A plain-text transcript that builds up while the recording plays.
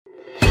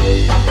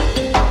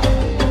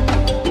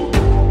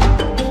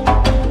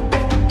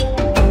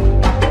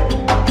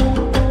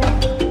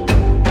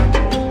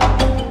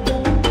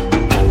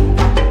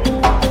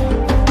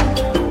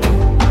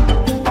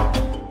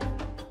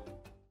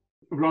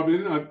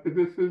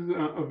this is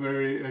a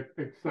very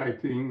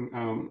exciting,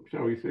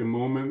 shall we say,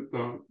 moment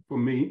for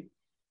me,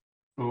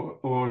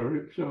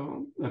 or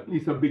shall, at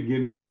least a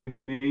beginning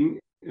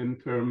in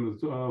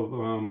terms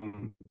of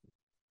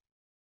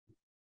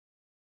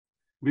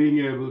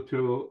being able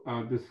to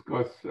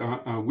discuss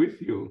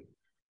with you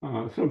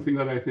something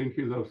that I think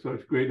is of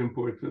such great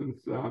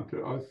importance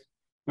to us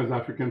as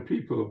African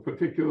people,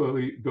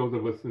 particularly those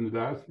of us in the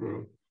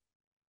diaspora.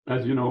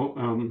 As you know,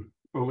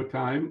 over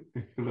time,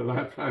 in the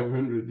last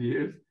 500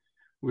 years,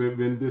 we've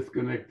been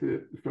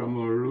disconnected from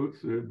our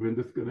roots. We've been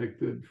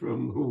disconnected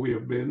from who we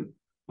have been.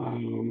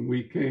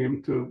 We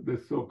came to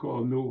this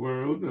so-called new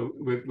world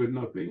with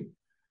nothing,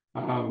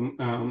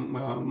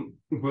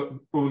 but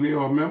only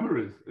our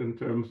memories in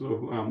terms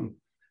of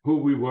who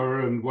we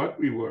were and what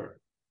we were.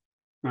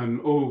 And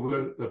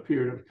over a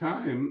period of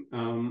time,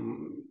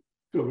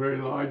 to a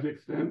very large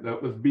extent,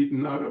 that was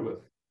beaten out of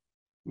us.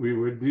 We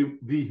were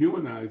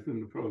dehumanized in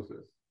the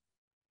process.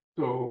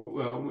 So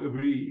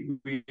we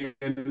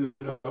ended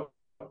up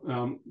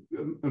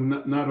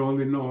not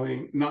only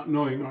not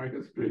knowing our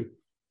history,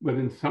 but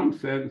in some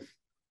sense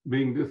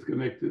being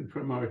disconnected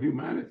from our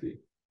humanity.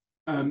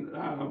 And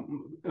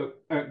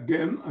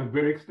again, a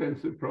very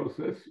extensive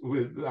process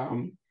with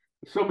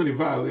so many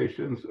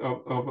violations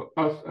of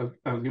us as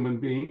human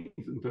beings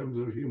in terms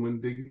of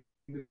human dignity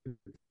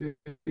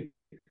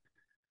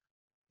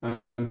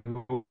and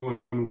what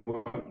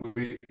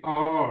we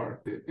are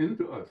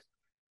into us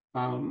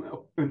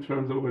in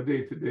terms of our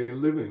day-to-day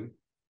living.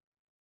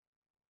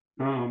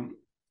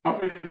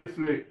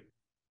 Obviously,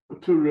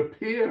 to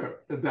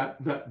repair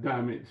that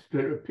damage,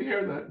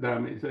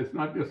 it's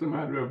not just a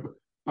matter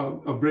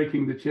of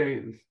breaking the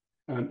chains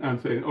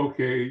and saying,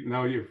 okay,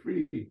 now you're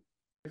free.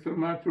 It's a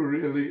matter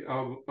really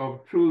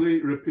of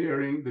truly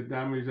repairing the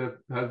damage that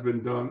has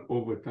been done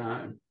over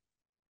time.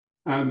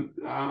 And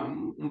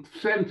in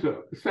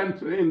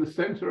the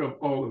center of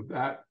all of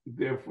that,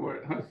 therefore,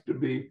 it has to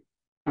be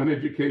an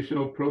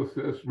educational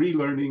process,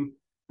 relearning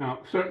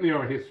certainly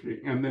our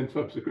history, and then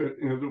subsequent,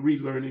 the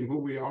relearning who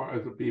we are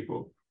as a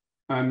people.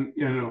 And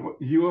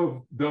you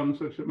have done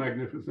such a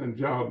magnificent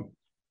job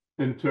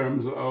in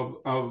terms of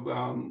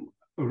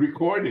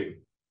recording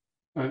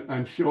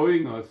and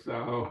showing us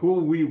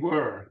who we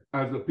were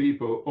as a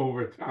people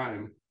over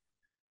time.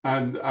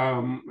 And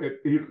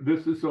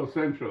this is so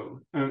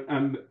central,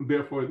 and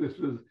therefore this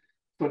is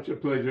such a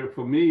pleasure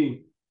for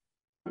me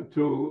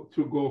to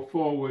go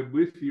forward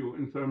with you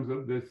in terms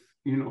of this,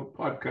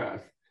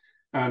 podcast.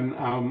 And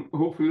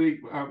hopefully,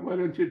 why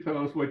don't you tell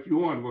us what you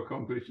want to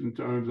accomplish in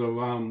terms of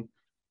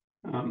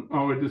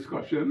our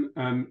discussion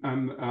and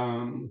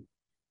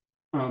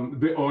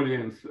the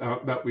audience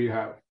that we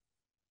have.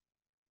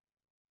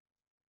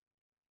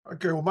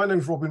 Okay, well, my name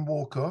is Robin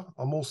Walker.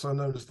 I'm also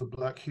known as the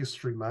Black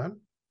History Man.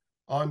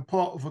 I'm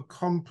part of a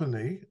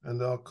company,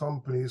 and our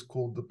company is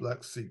called The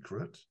Black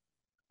Secret.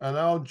 And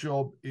our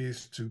job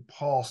is to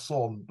pass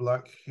on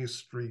Black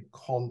history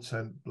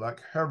content,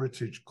 Black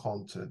heritage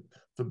content,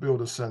 to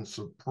build a sense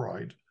of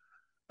pride.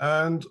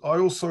 And I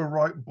also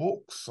write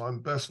books. I'm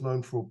best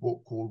known for a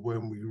book called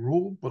When We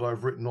Rule, but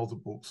I've written other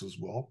books as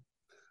well.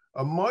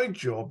 And my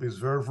job is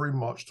very, very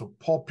much to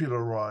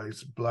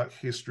popularize Black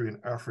history and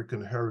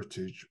African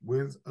heritage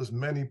with as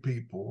many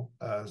people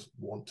as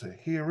want to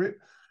hear it.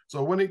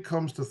 So when it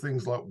comes to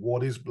things like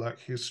what is Black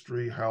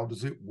history, how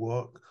does it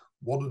work,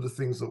 what are the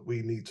things that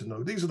we need to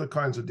know? These are the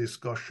kinds of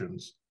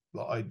discussions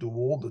that I do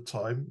all the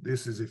time.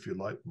 This is, if you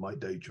like, my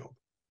day job.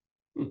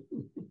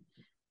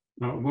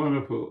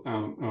 Wonderful,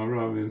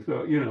 Robin.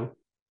 So,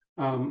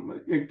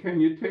 can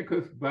you take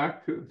us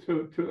back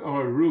to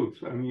our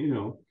roots? And,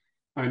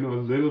 I know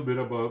a little bit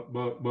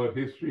about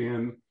history,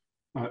 and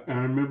I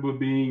remember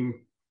being,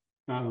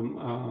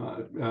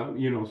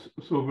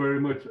 so very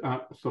much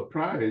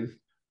surprised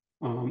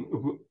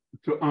to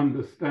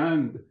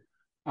understand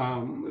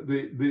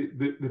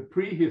the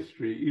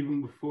prehistory,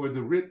 even before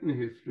the written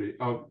history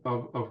of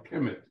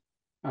Kemet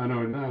and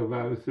our Nile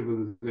Valley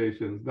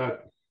civilizations.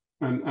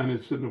 And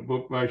it's in a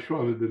book by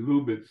Schwaller de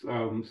Lubitz,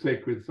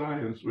 Sacred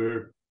Science,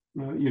 where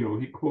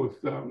he quotes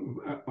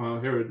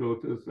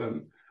Herodotus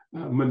and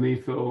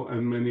Manetho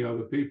and many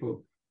other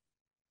people.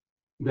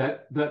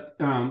 That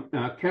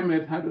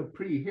Kemet had a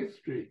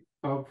prehistory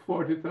of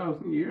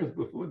 40,000 years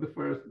before the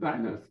first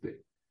dynasty.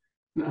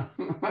 Now,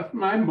 that's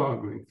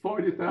mind-boggling.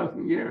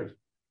 40,000 years,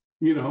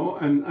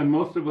 and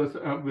most of us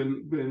have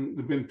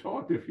been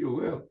taught, if you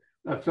will,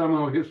 that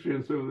somehow history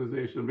and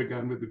civilization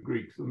began with the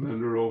Greeks and then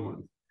the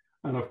Romans.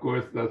 And of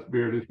course, that's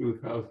barely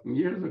 2,000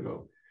 years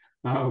ago.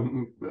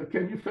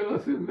 Can you fill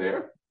us in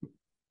there?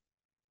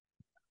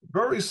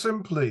 Very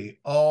simply,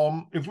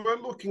 if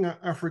we're looking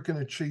at African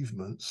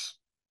achievements,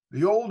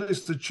 the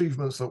oldest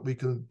achievements that we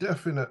can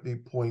definitely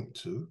point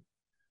to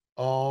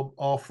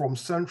are from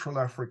Central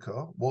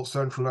Africa, what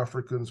Central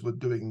Africans were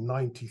doing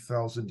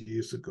 90,000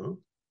 years ago.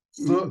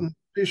 Certain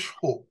fish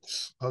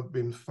hooks have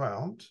been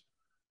found,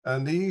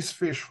 and these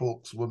fish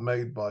hooks were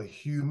made by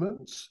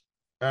humans.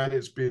 And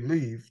it's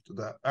believed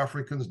that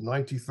Africans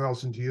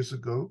 90,000 years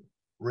ago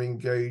were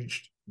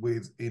engaged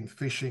in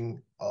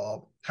fishing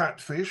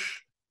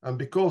catfish And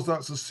because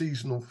that's a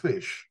seasonal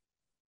fish,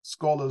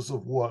 scholars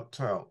have worked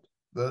out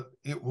that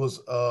it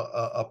was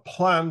a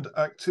planned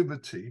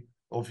activity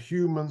of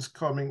humans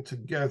coming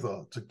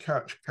together to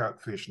catch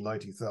catfish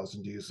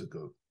 90,000 years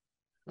ago.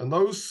 And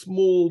those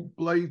small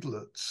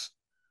bladelets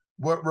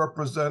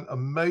represent a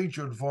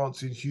major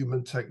advance in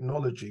human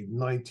technology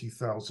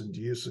 90,000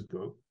 years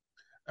ago.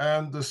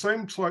 And the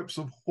same types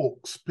of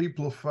hooks,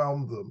 people have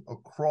found them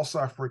across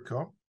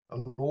Africa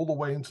and all the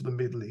way into the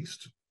Middle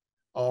East,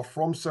 are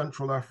from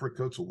Central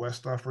Africa to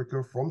West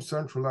Africa, from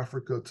Central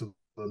Africa to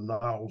the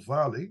Nile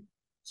Valley.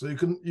 So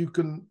you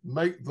can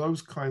make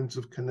those kinds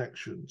of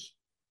connections.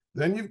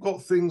 Then you've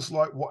got things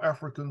like what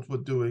Africans were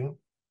doing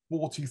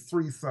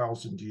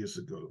 43,000 years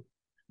ago.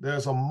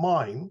 There's a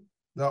mine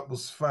that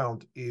was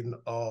found in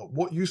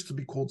what used to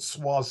be called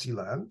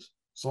Swaziland.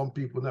 Some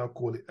people now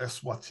call it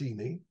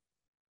Eswatini.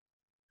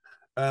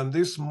 And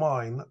this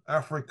mine,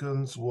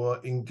 Africans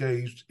were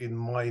engaged in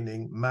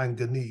mining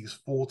manganese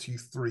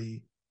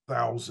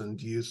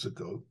 43,000 years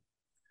ago.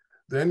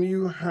 Then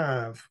you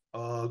have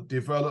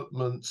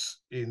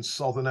developments in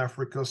Southern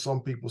Africa.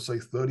 Some people say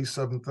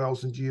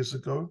 37,000 years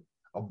ago.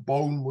 A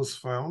bone was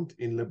found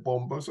in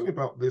Lebombo. It's only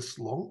about this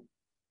long,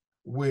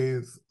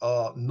 with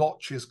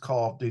notches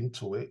carved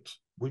into it,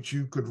 which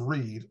you could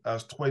read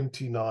as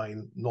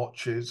 29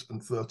 notches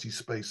and 30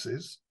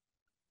 spaces,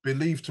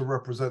 believed to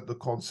represent the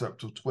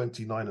concept of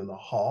 29 and a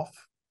half,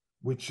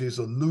 which is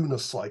a lunar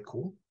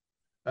cycle.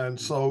 And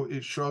so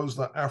it shows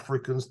that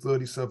Africans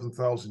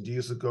 37,000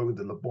 years ago in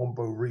the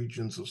Lebombo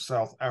regions of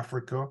South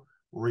Africa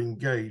were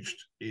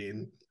engaged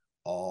in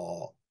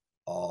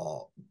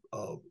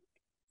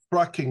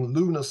tracking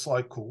lunar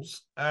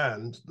cycles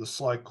and the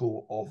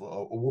cycle of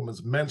a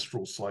woman's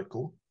menstrual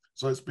cycle.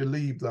 So it's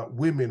believed that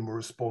women were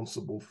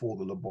responsible for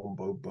the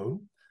Lebombo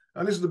bone.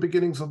 And this is the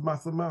beginnings of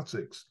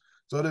mathematics.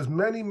 So there's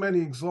many, many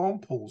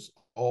examples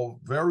of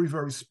very,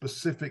 very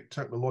specific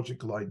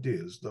technological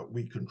ideas that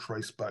we can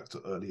trace back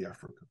to early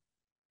Africa.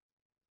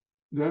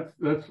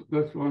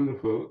 That's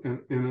wonderful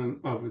in and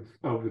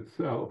of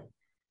itself.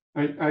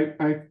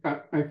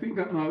 I think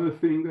another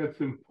thing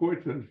that's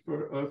important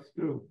for us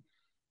to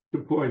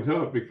point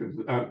out, because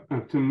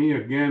to me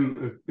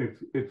again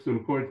it's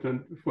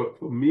important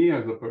for me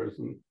as a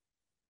person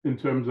in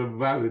terms of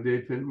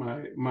validating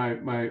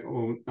my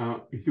own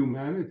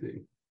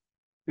humanity,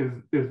 is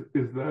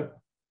that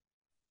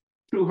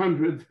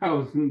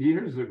 200,000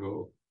 years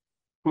ago,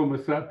 Homo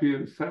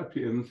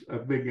sapiens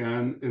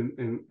began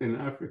in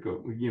Africa,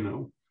 you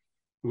know,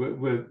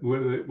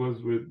 whether it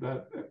was with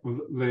that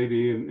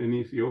lady in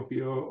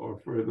Ethiopia or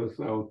further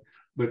south.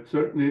 But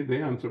certainly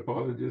the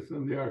anthropologists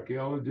and the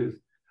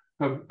archaeologists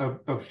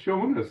have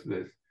shown us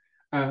this.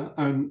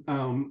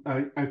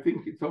 I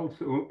think it's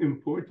also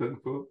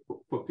important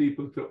for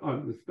people to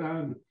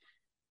understand,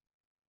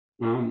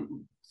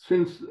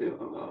 since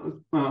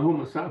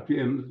Homo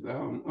sapiens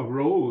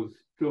arose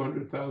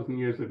 200,000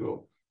 years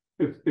ago,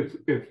 it's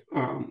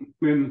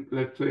in,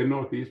 let's say,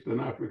 northeastern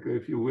Africa,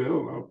 if you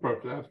will, or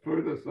perhaps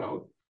further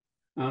south,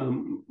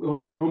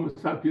 Homo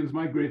sapiens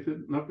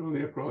migrated not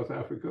only across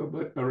Africa,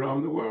 but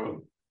around the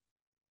world.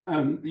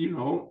 And, you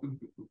know,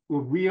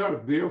 we are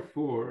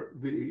therefore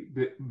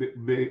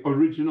the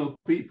original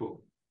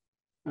people,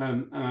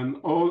 and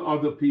all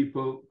other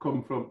people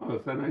come from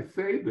us. And I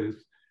say this,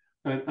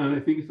 and I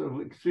think it's of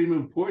extreme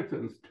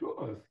importance to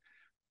us,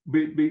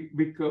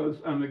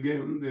 because, and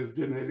again, there's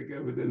genetic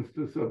evidence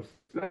to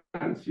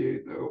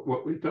substantiate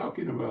what we're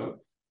talking about.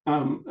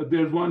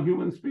 There's one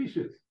human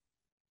species.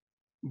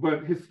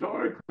 But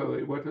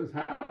historically, what has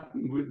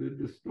happened with the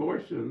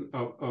distortion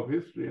of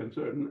history and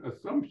certain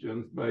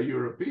assumptions by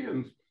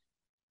Europeans,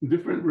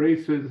 different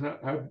races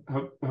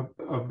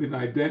have been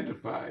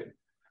identified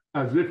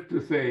as if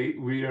to say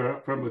we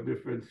are from a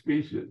different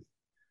species.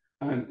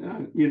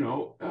 And you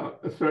know,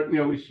 certainly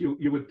I wish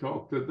you would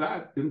talk to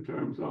that in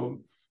terms of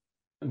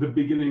the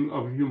beginning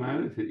of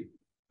humanity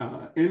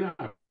in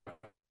Africa.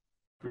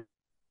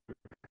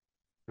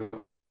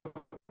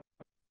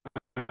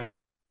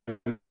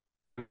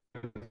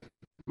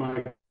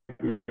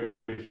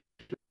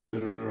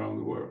 Around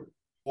the world.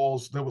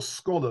 There were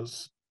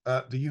scholars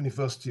at the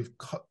University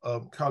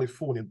of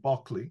California in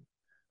Berkeley,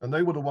 and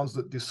they were the ones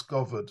that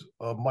discovered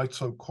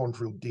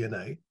mitochondrial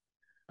DNA.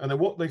 And then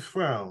what they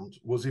found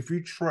was if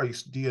you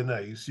trace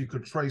DNA, so you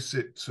could trace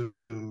it to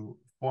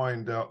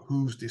find out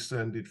who's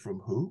descended from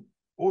who,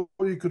 or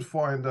you could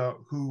find out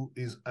who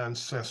is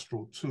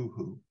ancestral to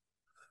who.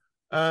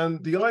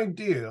 And the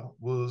idea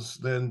was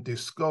then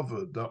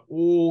discovered that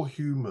all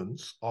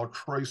humans are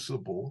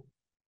traceable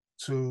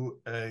to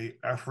an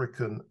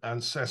African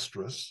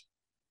ancestress.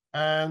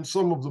 And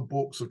some of the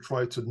books have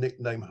tried to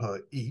nickname her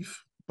Eve,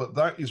 but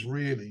that is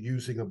really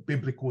using a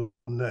biblical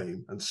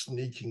name and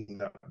sneaking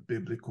that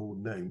biblical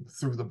name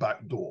through the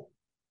back door.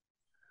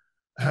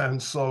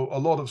 And so a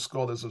lot of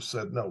scholars have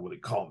said, no, well,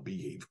 it can't be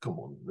Eve. Come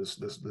on, let's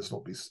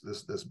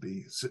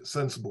be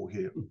sensible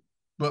here.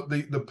 But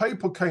the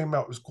paper came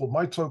out, it was called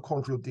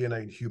Mitochondrial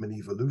DNA in Human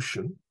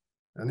Evolution.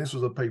 And this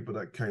was a paper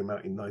that came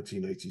out in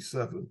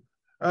 1987.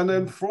 And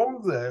then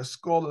from there,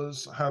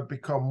 scholars have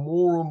become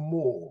more and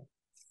more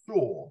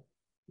sure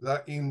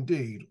that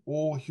indeed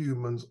all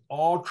humans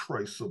are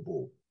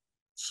traceable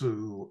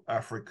to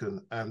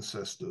African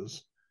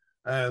ancestors.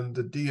 And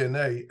the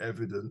DNA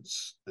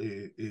evidence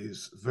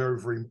is very,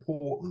 very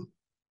important.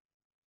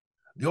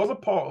 The other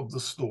part of the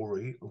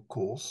story, of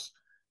course,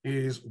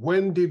 is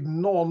when did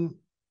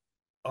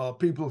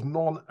people of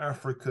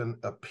non-African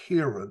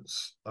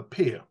appearance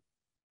appear?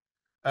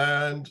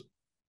 And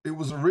it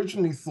was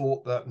originally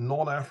thought that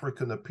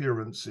non-African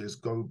appearances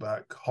go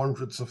back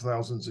hundreds of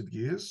thousands of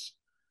years.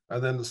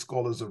 And then the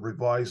scholars have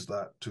revised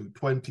that to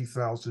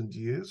 20,000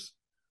 years.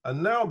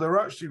 And now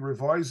they're actually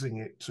revising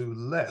it to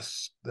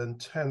less than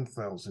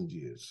 10,000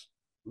 years.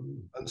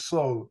 Mm. And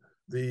so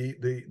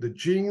the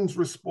genes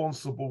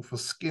responsible for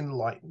skin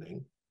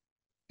lightening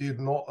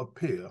did not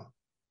appear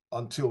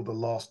until the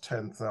last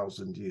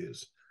 10,000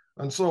 years.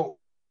 And so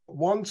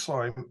one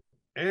time,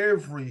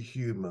 every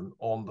human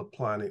on the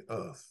planet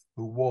Earth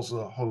who was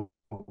a Homo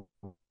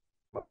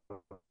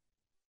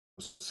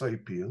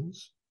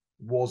sapiens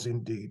was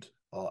indeed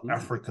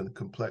African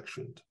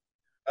complexioned.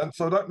 And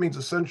so that means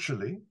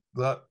essentially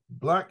that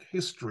Black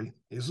history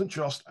isn't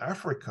just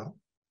Africa,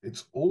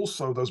 it's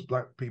also those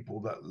Black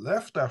people that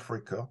left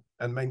Africa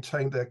and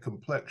maintained their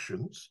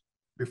complexions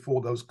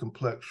before those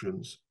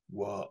complexions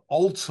were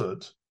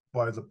altered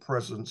by the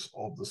presence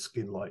of the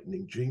skin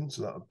lightening genes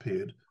that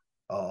appeared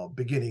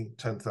beginning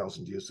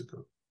 10,000 years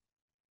ago.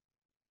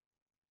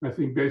 I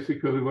think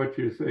basically what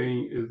you're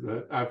saying is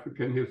that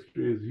African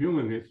history is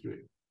human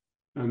history.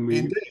 And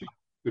we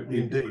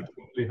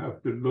definitely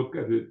have to look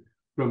at it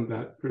from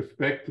that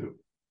perspective.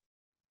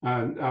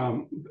 And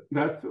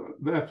that's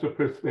a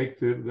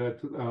perspective that,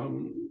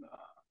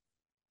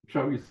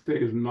 shall we say,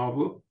 is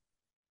novel,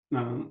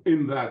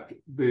 in that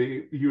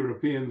the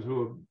Europeans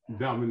who have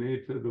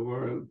dominated the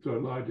world to a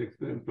large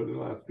extent for the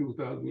last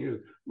 2,000 years,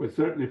 but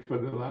certainly for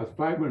the last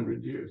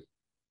 500 years.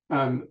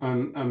 And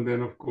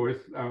then, of course,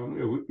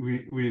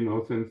 we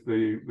know since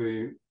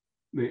the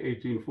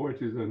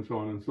 1840s and so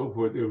on and so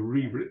forth, they've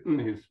rewritten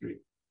history.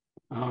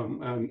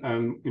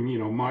 And you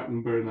know,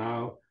 Martin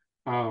Bernal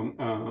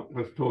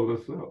has told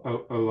us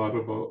a lot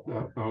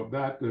about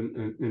that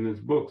in his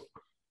books,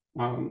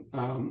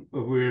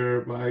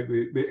 whereby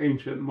the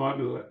ancient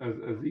model,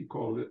 as he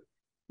called it,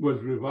 was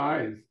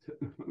revised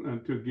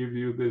and to give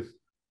you this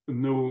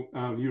new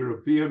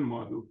European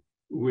model,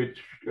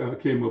 which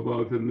came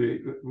about in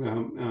the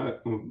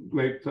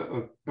late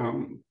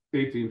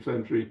 18th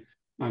century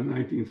and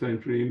 19th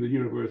century in the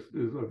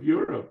universities of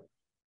Europe,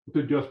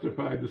 to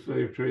justify the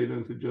slave trade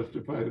and to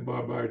justify the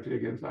barbarity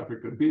against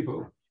African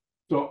people.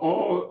 So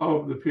all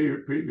of the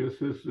previous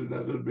history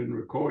that had been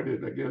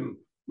recorded, again,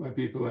 by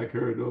people like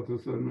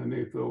Herodotus and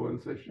Manetho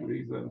and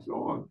Seychelles and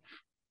so on,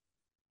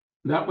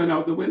 that went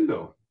out the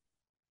window.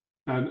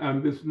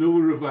 And this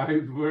new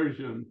revised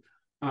version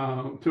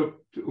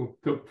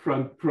took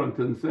front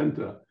and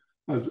center,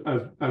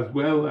 as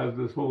well as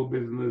this whole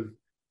business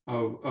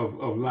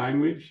of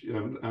language,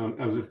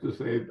 as if to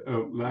say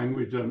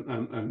language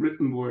and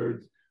written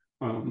words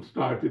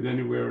started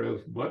anywhere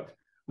else but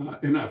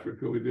in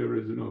Africa with the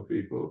original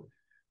people,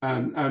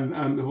 and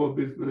the whole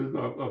business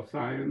of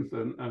science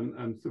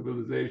and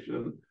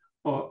civilization,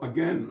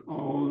 again,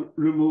 all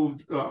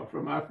removed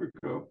from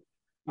Africa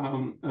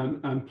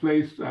and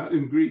placed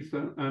in Greece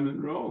and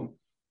in Rome.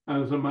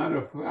 As a matter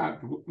of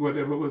fact,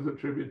 whatever was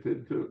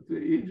attributed to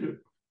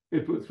Egypt,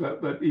 it was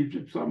felt that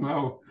Egypt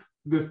somehow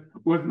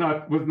was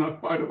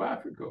not part of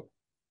Africa.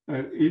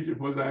 Egypt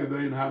was either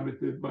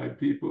inhabited by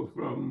people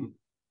from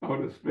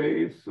outer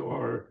space,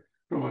 or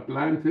from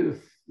Atlantis,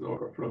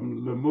 or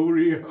from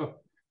Lemuria.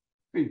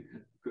 I mean,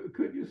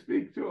 could you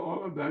speak to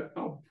all of that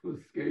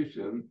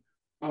obfuscation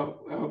of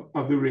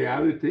the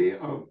reality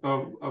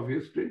of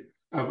history,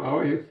 of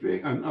our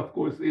history, and of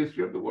course the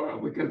history of the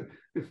world, because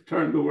it's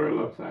turned the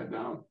world upside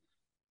down?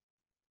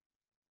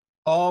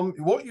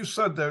 What you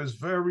said there is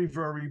very,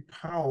 very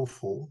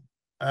powerful,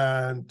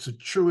 and to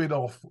chew it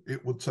off,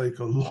 it would take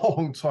a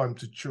long time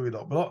to chew it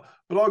up. But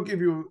I'll give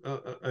you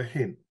a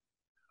hint.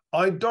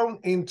 I don't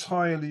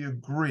entirely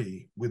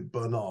agree with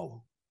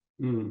Bernal.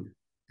 You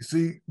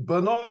see,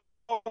 Bernal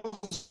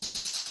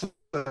says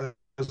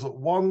at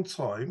one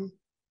time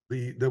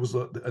there was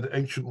an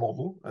ancient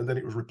model, and then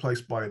it was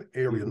replaced by an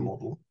Aryan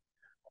model.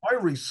 My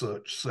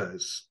research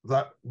says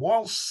that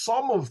while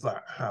some of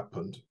that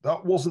happened,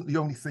 that wasn't the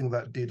only thing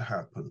that did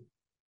happen.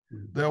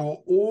 There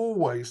were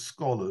always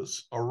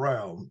scholars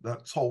around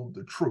that told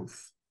the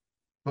truth,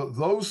 but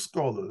those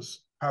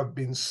scholars have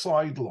been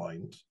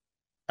sidelined.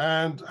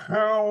 And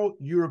how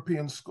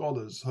European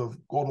scholars have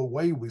got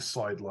away with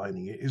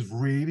sidelining it is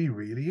really,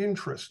 really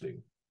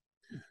interesting.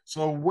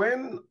 So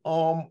when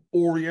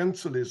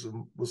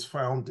Orientalism was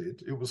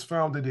founded, it was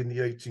founded in the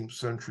 18th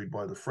century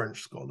by the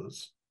French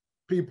scholars,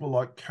 people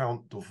like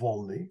Count de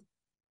Volney,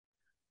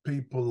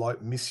 people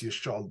like Monsieur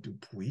Charles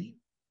Dupuy.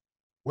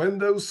 When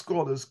those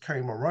scholars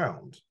came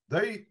around,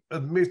 they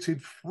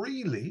admitted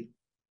freely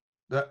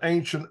that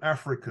ancient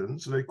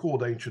Africans, they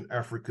called ancient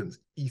Africans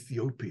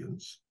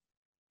Ethiopians,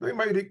 they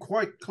made it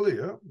quite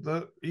clear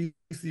that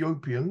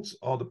Ethiopians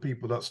are the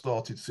people that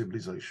started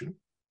civilization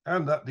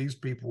and that these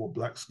people were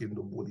black-skinned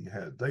and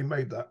woolly-haired. They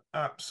made that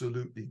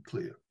absolutely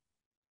clear.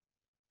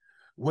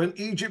 When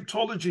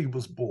Egyptology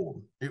was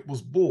born, it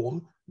was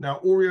born, now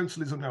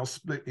Orientalism now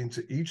split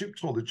into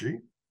Egyptology,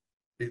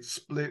 it's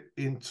split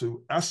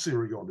into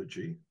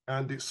Assyriology,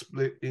 and it's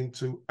split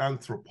into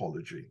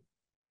anthropology.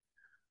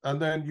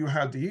 And then you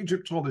had the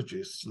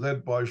Egyptologists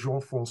led by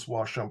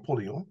Jean-Francois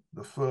Champollion,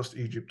 the first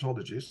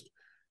Egyptologist.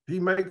 He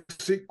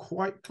makes it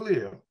quite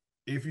clear,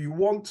 if you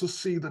want to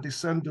see the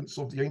descendants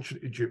of the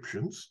ancient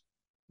Egyptians,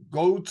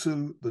 go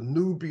to the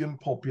Nubian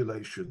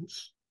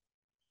populations.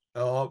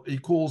 He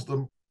calls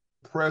them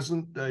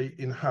present-day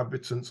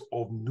inhabitants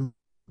of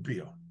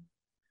Nubia,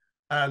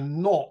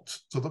 and not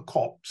to the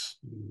Copts.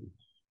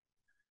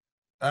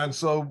 And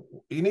so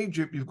in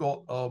Egypt, you've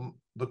got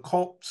the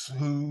Copts,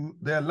 who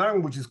their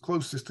language is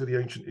closest to the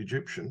ancient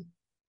Egyptian,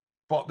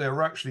 but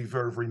they're actually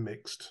very, very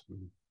mixed.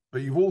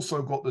 But you've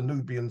also got the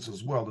Nubians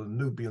as well, and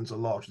the Nubians are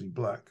largely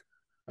black.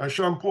 And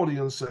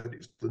Champollion said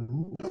it's the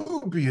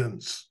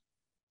Nubians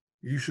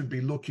you should be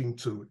looking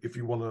to if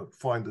you want to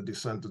find the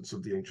descendants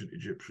of the ancient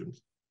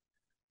Egyptians.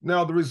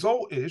 Now, the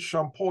result is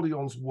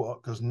Champollion's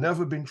work has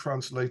never been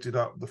translated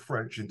out of the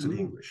French into the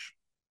English.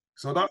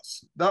 So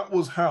that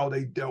was how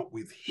they dealt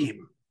with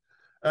him.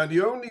 And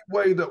the only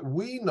way that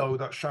we know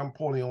that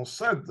Champollion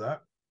said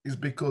that is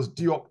because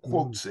Diop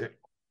quotes it,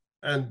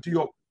 and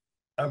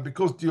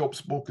because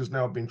Diop's book has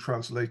now been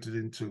translated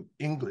into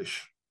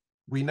English,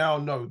 we now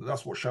know that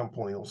that's what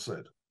Champollion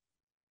said.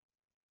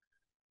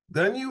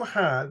 Then you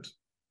had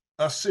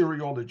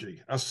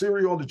Assyriology.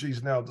 Assyriology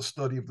is now the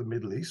study of the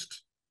Middle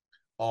East.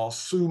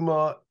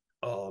 Sumer,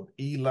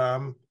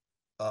 Elam,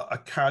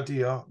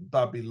 Akkadian,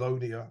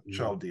 Babylonia,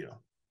 Chaldea.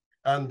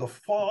 And the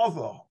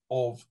father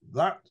of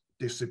that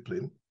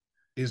discipline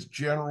is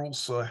General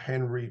Sir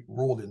Henry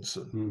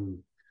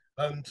Rawlinson.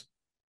 And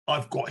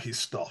I've got his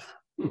stuff.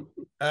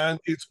 And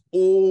it's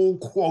all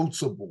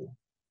quotable.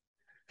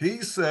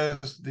 He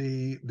says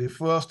the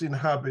first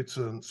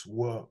inhabitants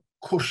were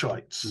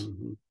Cushites.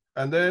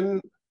 And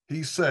then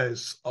he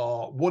says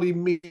what he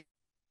means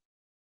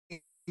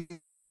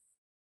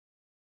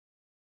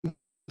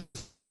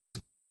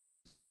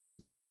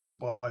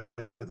by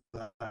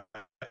that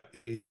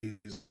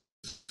is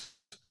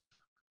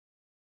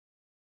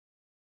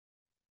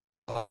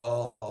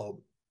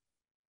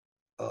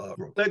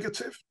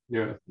negative.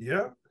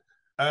 Yeah.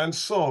 And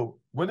so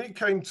when it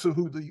came to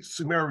who the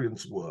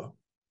Sumerians were,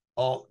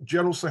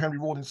 General Sir Henry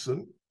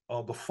Rawlinson,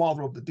 the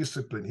father of the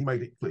discipline, he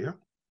made it clear.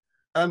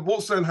 And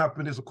what's then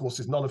happened is, of course,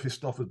 none of his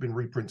stuff has been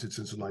reprinted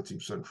since the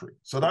 19th century.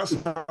 So that's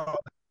how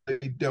they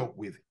dealt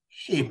with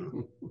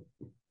him.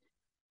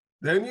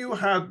 Then you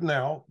had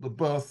now the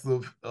birth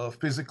of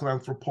physical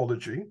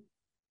anthropology,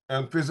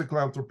 and physical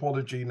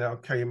anthropology now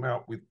came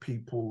out with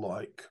people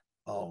like,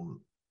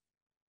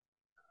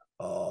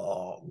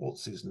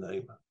 what's his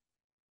name?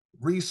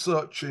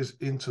 Researchers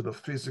into the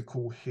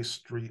physical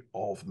history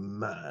of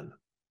man.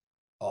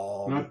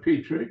 Not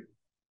Petrie.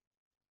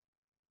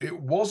 It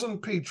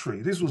wasn't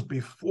Petrie. This was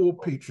before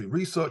Petrie.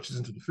 Researchers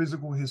into the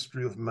physical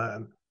history of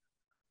man.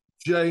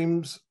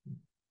 James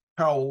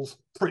Howells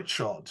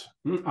Pritchard.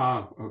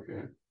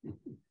 Okay.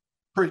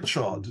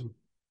 Pritchard.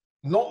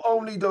 Not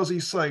only does he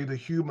say the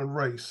human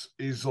race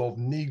is of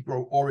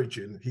Negro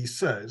origin, he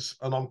says,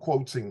 and I'm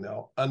quoting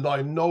now, and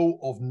I know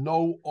of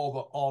no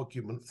other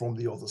argument from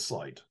the other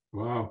side.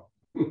 Wow.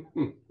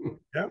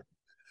 Yeah.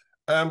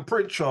 And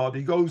Pritchard,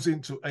 he goes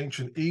into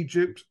ancient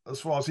Egypt. As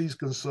far as he's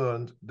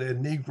concerned, they're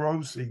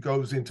Negroes. He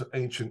goes into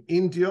ancient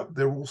India.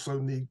 They're also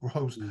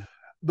Negroes.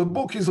 The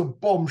book is a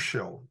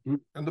bombshell.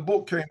 And the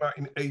book came out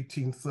in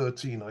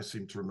 1813, I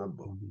seem to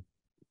remember.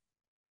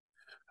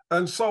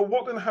 And so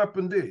what then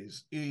happened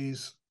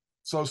is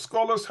so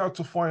scholars had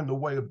to find a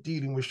way of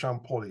dealing with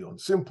Champollion.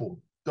 Simple.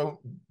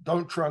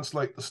 Don't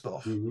translate the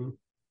stuff.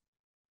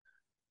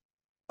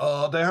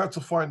 They had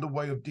to find a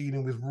way of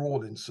dealing with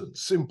Rawlinson.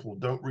 Simple.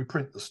 Don't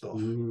reprint the stuff.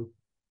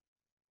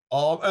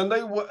 And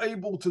they were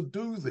able to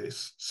do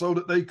this so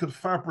that they could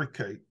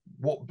fabricate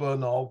what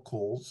Bernal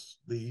calls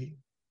the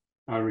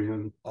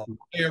Aryan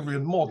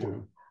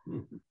model.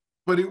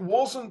 But it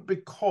wasn't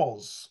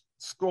because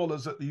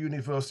scholars at the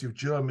University of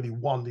Germany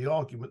won the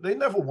argument. They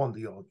never won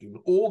the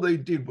argument. All they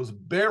did was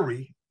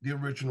bury the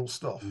original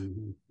stuff.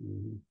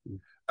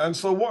 And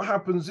so what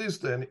happens is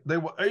then they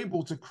were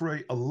able to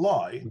create a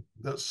lie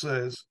that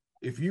says,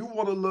 if you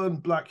want to learn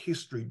Black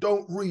history,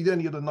 don't read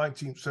any of the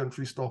 19th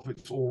century stuff.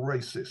 It's all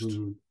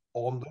racist.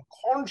 On the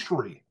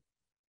contrary,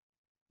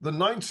 the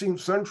 19th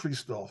century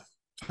stuff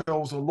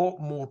tells a lot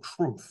more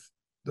truth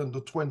than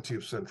the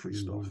 20th century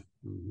stuff.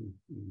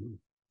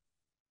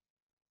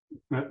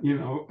 You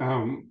know,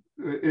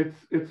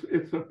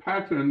 it's a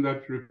pattern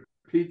that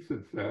repeats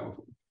itself.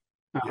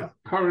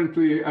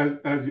 Currently,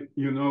 as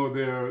you know,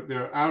 there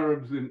are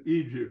Arabs in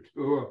Egypt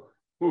who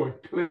are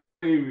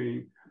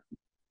claiming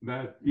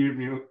that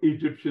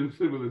Egyptian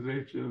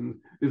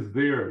civilization is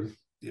theirs.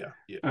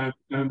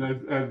 And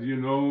as you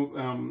know,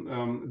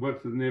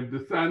 what's his name?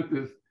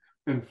 DeSantis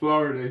in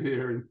Florida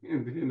here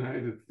in the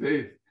United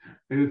States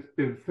is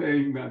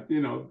saying that,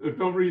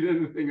 don't read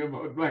anything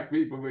about Black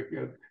people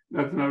because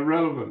that's not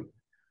relevant.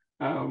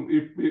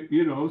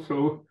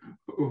 So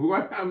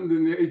what happened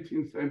in the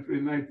 18th century,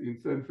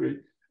 19th century,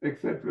 et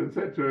cetera,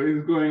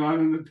 is going on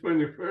in the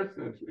 21st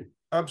century.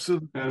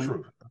 Absolutely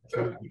true.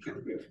 Absolutely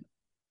true.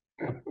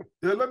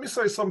 Yeah, let me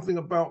say something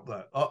about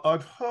that.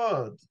 I've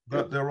heard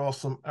that there are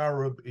some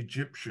Arab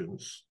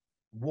Egyptians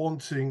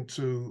wanting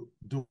to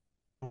do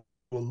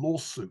a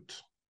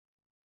lawsuit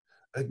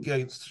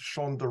against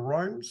Shonda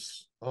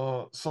Rhimes,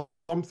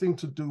 something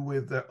to do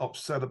with they're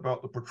upset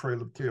about the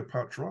portrayal of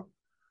Cleopatra.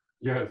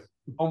 Yes.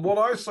 And what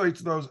I say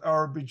to those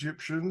Arab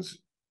Egyptians,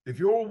 if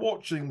you're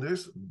watching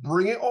this,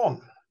 bring it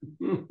on.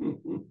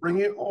 Bring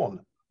it on.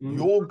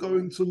 You're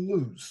going to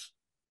lose.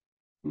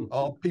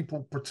 Are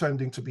people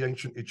pretending to be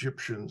ancient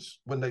Egyptians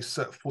when they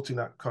set foot in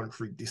that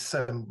country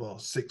December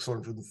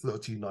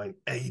 639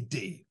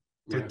 AD,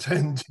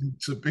 pretending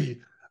to be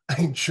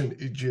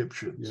ancient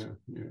Egyptians?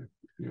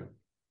 Yeah.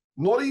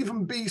 Not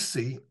even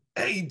BC,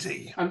 AD.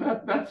 And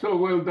that's so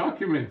well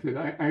documented.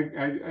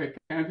 I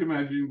can't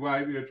imagine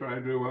why they're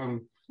trying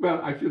to,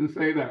 well, I shouldn't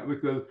say that,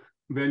 because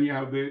then you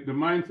have the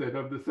mindset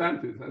of the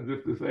DeSantis, as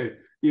if to say,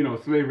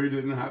 slavery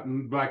didn't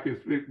happen, Black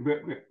history,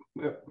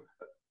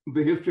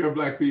 the history of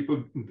Black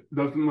people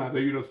doesn't matter.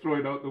 You just throw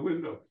it out the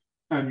window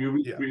and you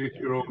recreate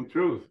your own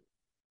truth.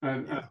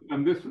 And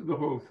this is the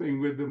whole thing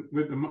with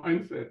the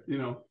mindset,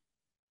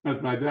 as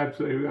my dad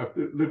said, we have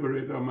to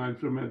liberate our minds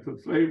from mental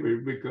slavery,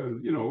 because,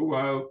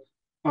 while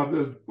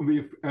others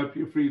will help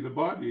you free the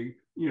body,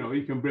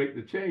 you can break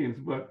the chains,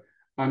 but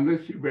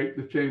unless you break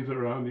the chains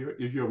around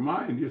your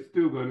mind, you're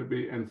still going to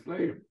be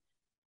enslaved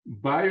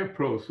by a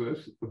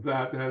process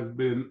that has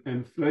been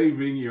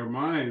enslaving your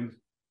minds,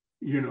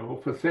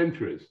 for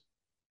centuries.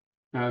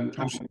 And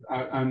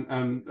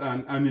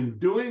in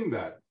doing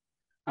that,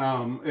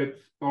 it's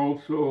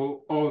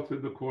also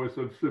altered the course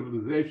of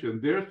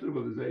civilization, their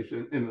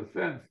civilization, in a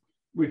sense,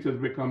 which has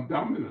become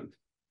dominant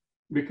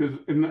because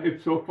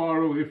it's so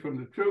far away from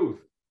the truth.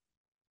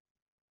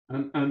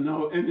 And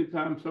now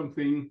anytime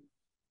something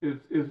is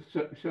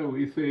shall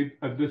we say,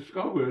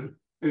 discovered,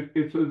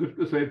 it's as if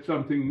to say it's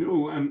something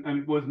new and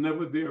it was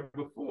never there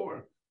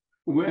before.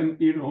 When,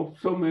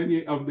 so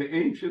many of the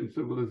ancient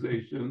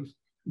civilizations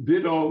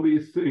did all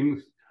these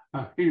things,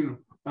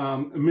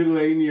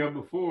 millennia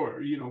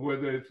before,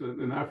 whether it's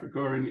in Africa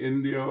or in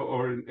India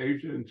or in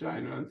Asia and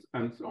China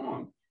and so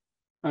on.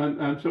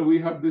 And so we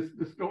have this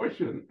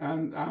distortion.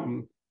 And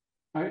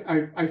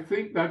I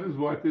think that is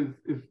what is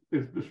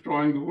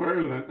destroying the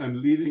world and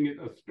leading it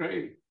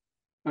astray.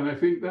 And I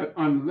think that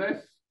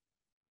unless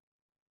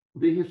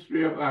the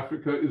history of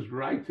Africa is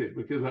righted,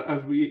 because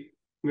as we've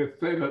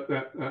said at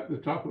the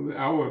top of the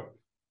hour,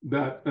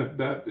 that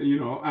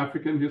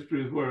African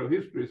history is world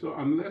history. So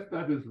unless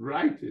that is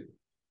righted,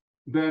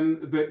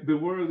 then the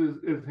world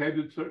is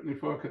headed certainly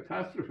for a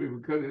catastrophe,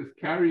 because it's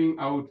carrying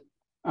out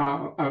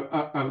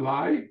a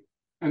lie,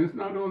 and it's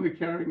not only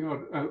carrying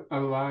out a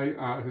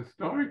lie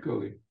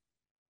historically.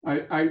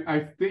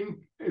 I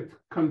think it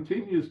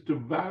continues to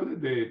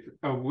validate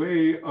a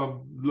way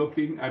of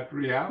looking at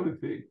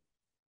reality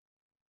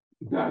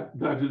that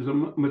is a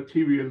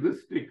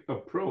materialistic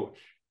approach,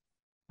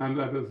 and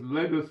that has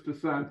led us to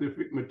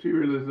scientific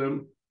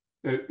materialism.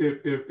 It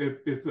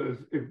has,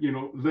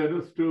 led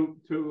us to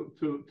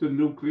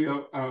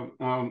nuclear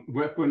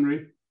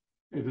weaponry.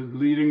 It is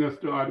leading us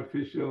to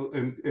artificial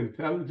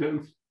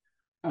intelligence,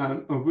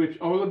 of which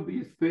all of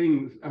these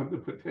things have the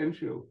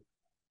potential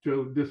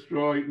to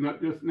destroy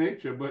not just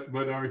nature,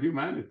 but our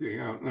humanity,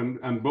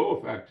 and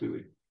both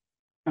actually.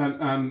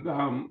 And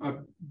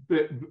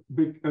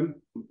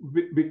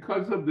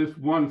because of this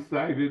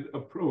one-sided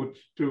approach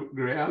to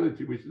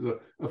reality, which is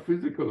a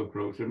physical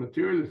approach, a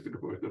materialistic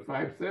approach, the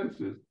five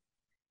senses,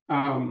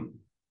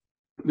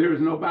 there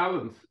is no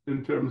balance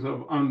in terms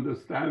of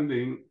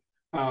understanding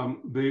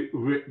the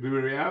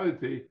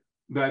reality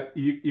that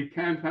you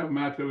can't have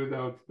matter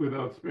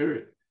without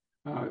spirit.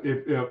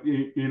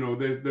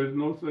 There's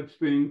no such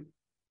thing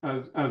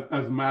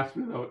as mass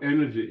without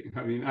energy.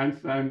 I mean,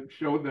 Einstein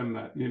showed them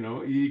that, E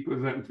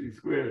equals mc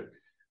squared.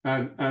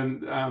 And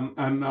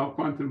now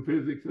quantum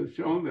physics has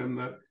shown them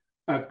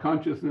that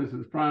consciousness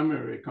is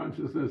primary.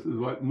 Consciousness is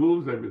what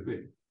moves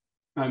everything.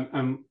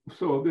 And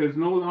so there's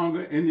no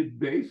longer any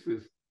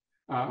basis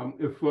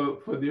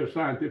for their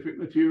scientific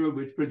material,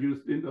 which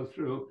produced the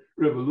Industrial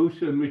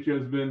Revolution, which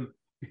has been,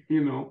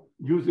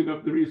 using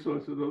up the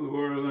resources of the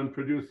world and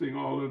producing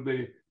all of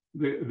the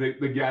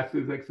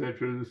gases, etc.,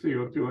 the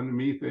CO2 and the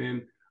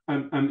methane,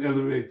 and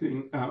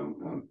elevating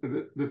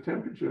the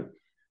temperature.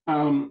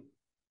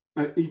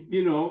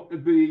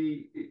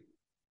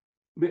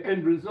 The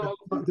end result.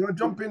 Can I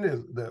jump in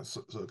there,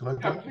 sir? Can I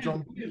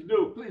jump? Please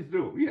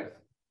do. Yes.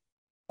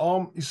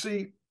 You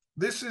see,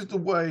 this is the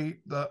way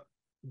that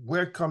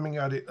we're coming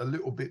at it a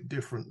little bit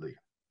differently.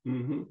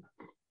 Mm-hmm.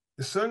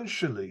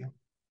 Essentially,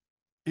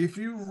 if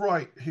you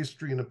write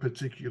history in a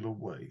particular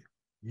way,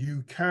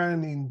 you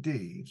can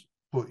indeed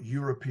put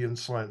European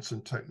science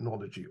and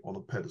technology on a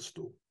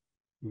pedestal.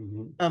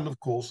 And of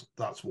course,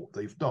 that's what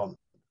they've done.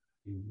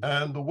 Mm-hmm.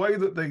 And the way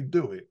that they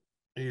do it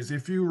is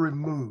if you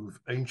remove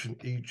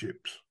ancient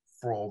Egypt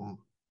from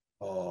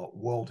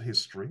world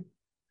history,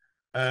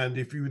 and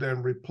if you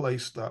then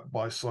replace that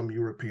by some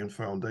European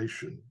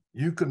foundation,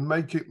 you can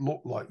make it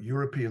look like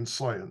European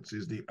science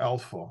is the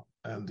alpha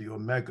and the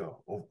omega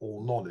of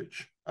all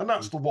knowledge. And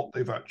that's what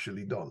they've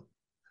actually done.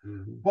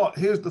 Mm-hmm. But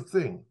here's the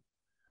thing.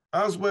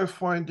 As we're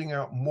finding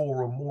out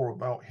more and more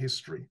about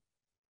history,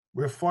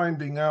 we're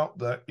finding out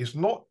that it's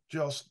not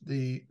just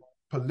the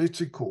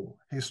political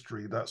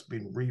history that's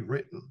been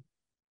rewritten.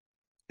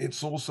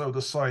 It's also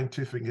the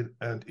scientific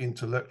and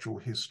intellectual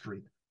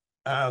history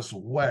as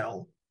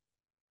well.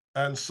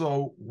 And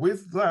so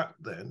with that,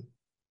 then,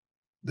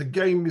 the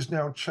game is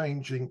now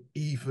changing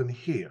even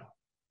here.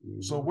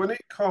 Mm-hmm. So when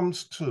it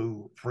comes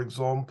to, for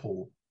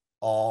example,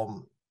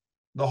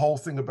 the whole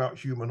thing about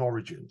human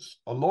origins,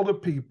 a lot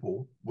of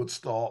people would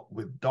start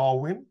with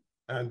Darwin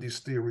and his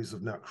theories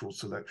of natural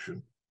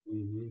selection.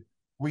 Mm-hmm.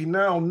 We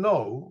now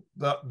know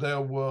that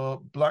there were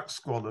Black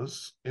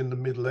scholars in the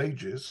Middle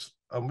Ages,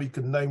 and we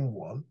can name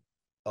one,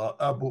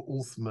 Abu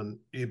Uthman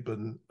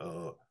ibn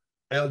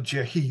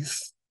el-Jahiz,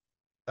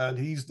 and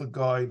he's the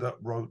guy that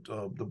wrote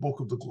the Book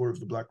of the Glory of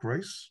the Black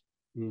Race.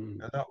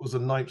 And that was a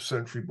 9th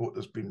century book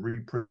that's been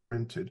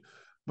reprinted.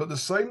 But the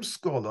same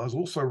scholar has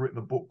also written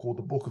a book called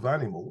the Book of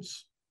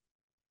Animals.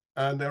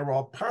 And there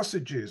are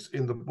passages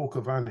in the Book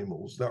of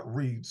Animals that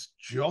reads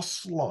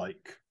just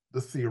like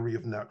the theory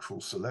of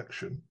natural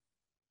selection.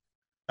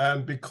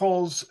 And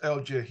because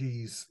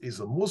El-Jahiz is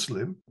a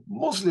Muslim,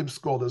 Muslim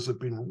scholars have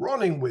been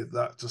running with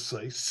that to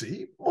say,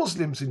 see,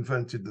 Muslims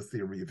invented the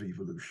theory of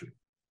evolution.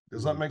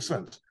 Does that make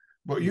sense?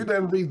 But you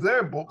then read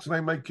their books and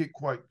they make it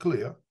quite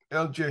clear.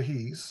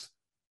 El-Jahiz,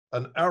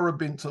 an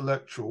Arab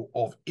intellectual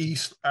of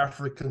East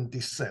African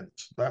descent.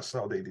 That's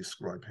how they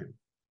describe him.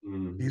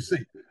 You see?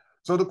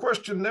 So the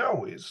question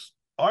now is,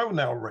 I'm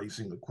now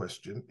raising the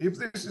question, if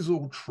this is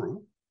all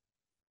true,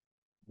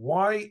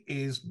 why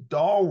is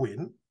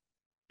Darwin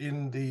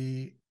in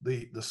the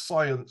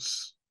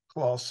science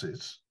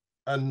classes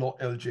and not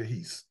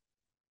El-Jahiz?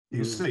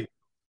 You see?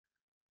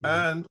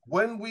 And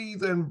when we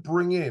then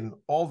bring in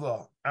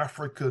other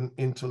African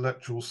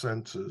intellectual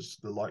centers,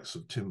 the likes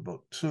of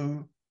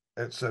Timbuktu,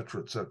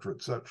 etc., etc.,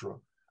 etc.,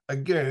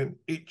 again,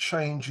 it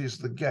changes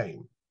the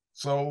game.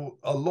 So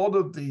a lot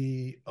of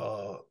the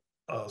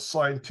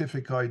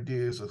scientific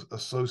ideas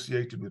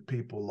associated with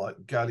people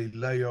like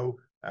Galileo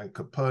and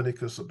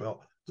Copernicus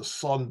about the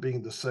sun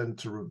being the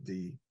center of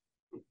the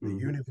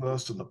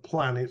universe and the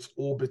planets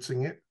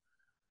orbiting it,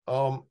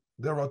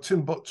 there are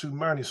Timbuktu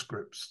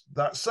manuscripts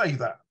that say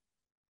that.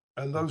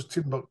 And those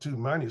Timbuktu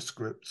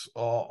manuscripts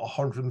are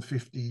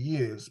 150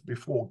 years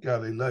before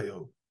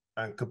Galileo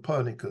and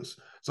Copernicus.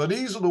 So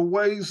these are the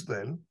ways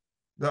then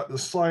that the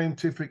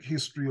scientific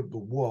history of the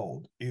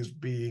world is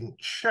being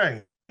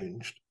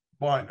changed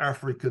by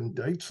African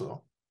data.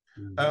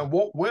 And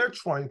what we're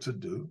trying to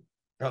do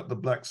at the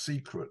Black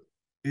Secret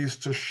is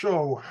to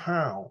show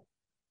how,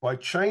 by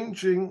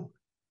changing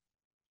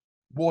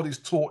what is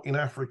taught in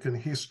African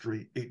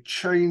history, it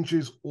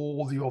changes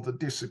all the other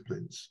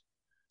disciplines.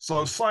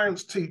 So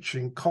science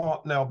teaching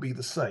can't now be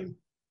the same.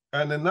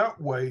 And in that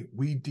way,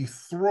 we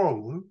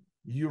dethrone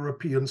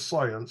European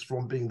science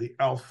from being the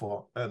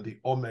alpha and the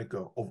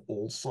omega of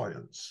all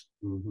science,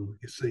 you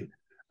see.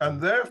 And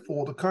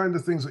therefore, the kind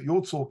of things that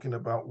you're talking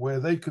about,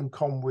 where they can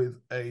come with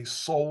a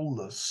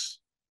soulless,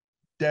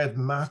 dead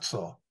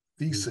matter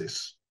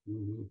thesis,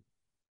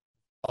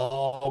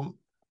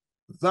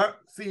 that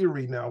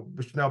theory now,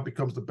 which now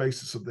becomes the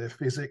basis of their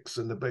physics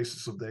and the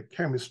basis of their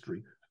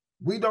chemistry,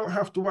 we don't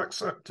have to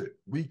accept it.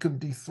 We can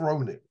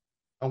dethrone it,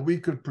 and we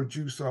could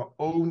produce our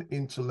own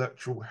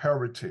intellectual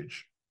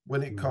heritage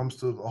when it comes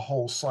to the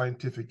whole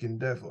scientific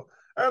endeavor.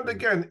 And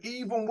again,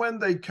 even when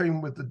they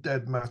came with the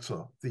dead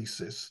matter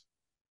thesis,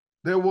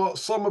 there were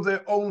some of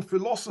their own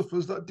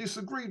philosophers that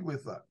disagreed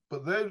with that.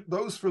 But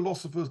those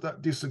philosophers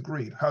that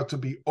disagreed had to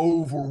be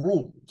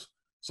overruled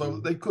so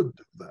that they could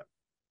do that.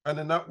 And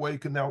in that way, you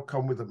can now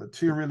come with a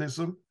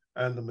materialism,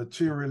 and the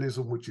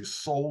materialism which is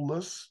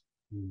soulless.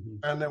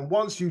 And then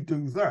once you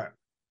do that,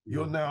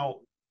 you're now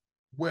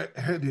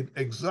headed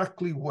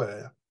exactly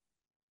where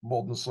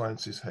modern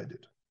science is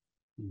headed.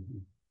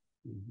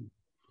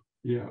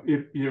 Yeah,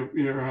 you're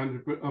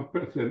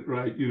 100%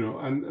 right. You know,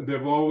 and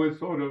they've always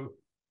sort of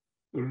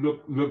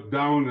looked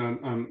down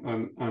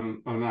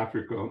on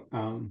Africa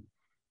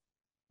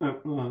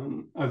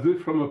as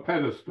if from a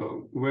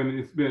pedestal, when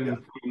it's been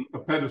from a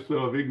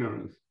pedestal of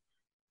ignorance.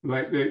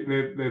 Like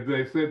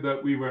they said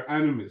that we were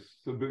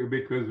animists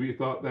because we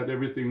thought that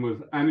everything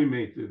was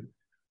animated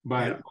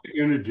by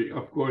energy.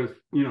 Of course,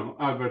 you know,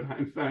 Albert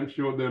Einstein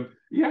showed them,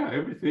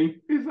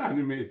 everything is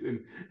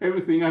animated.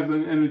 Everything has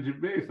an energy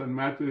base, and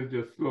matter is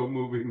just slow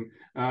moving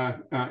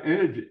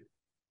energy.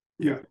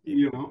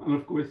 You know, and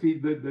of course he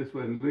did this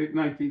in the late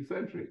 19th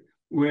century,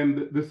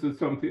 when this is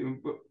something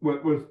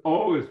what was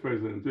always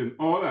present in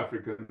all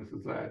African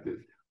societies.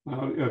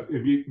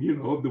 If you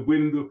know, the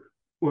wind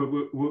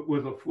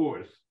was a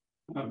force.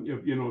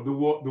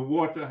 The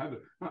water had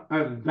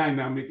a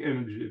dynamic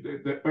energy.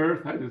 The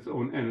earth had its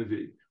own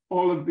energy.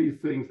 All of these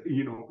things,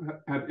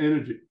 had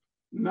energy.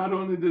 Not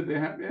only did they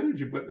have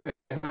energy, but they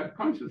had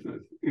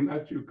consciousness in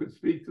that you could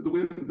speak to the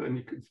wind and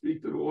you could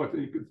speak to the water,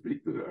 and you could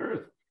speak to the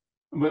earth.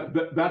 But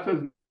that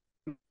has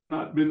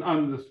not been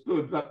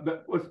understood.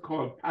 That was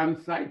called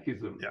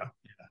panpsychism. Yeah.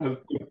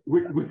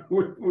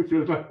 Which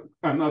is like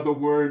another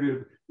word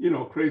is,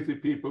 crazy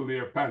people,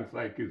 they're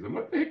panpsychism.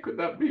 What the heck could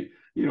that be?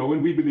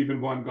 When we believe in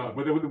one God,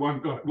 whatever the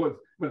one God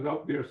was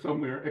out there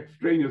somewhere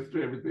extraneous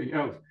to everything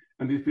else.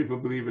 And these people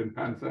believe in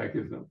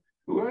panpsychism.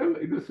 Well,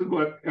 this is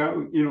what,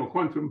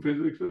 quantum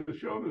physics has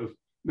shown us,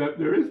 that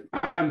there is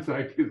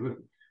panpsychism.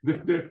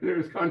 There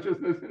is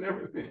consciousness in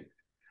everything.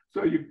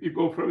 So you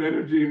go from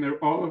energy and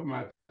all of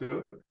matter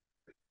to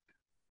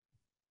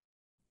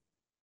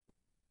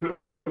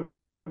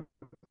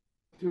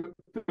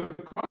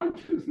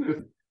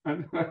consciousness,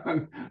 and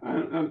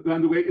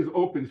the way is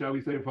open, shall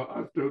we say, for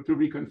us to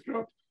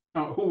reconstruct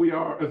who we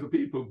are as a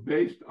people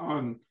based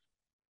on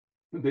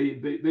the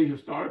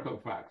historical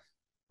facts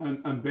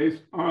and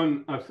based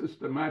on a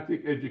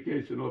systematic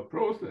educational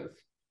process,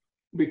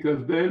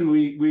 because then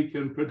we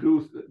can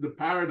produce the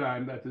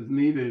paradigm that is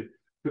needed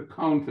to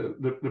counter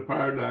the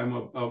paradigm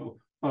of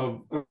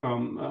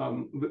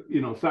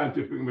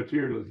scientific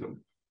materialism,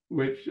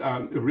 which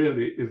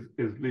really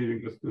is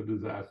leading us to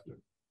disaster.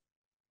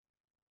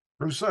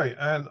 Crusade,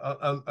 and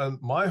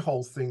my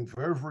whole thing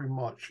very, very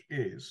much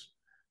is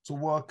to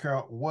work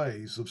out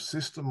ways of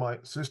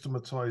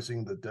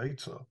systematizing the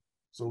data,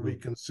 so we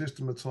can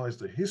systematize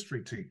the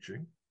history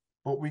teaching,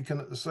 but we can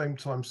at the same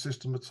time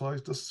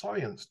systematize the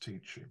science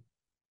teaching.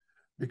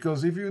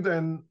 Because if you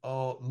then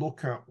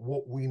look at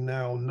what we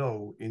now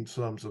know in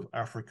terms of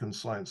African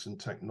science and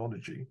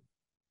technology,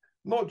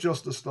 not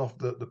just the stuff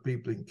that the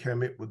people in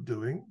Kemet were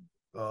doing,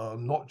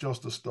 not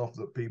just the stuff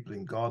that people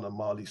in Ghana,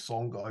 Mali,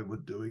 Songhai were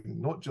doing,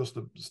 not just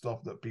the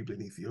stuff that people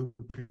in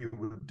Ethiopia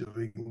were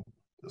doing,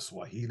 the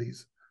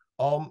Swahilis.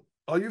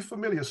 Are you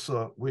familiar,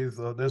 sir, with,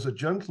 there's a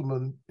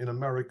gentleman in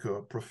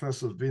America,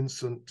 Professor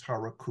Vincent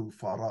Taraku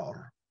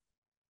Farrar,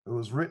 who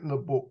has written a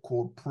book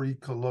called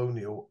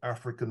Pre-Colonial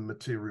African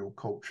Material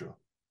Culture.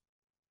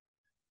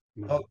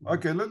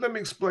 Okay, let me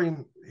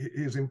explain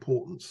his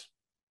importance.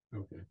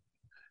 Okay.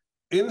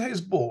 In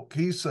his book,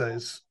 he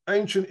says,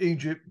 ancient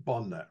Egypt,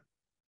 Bonnet.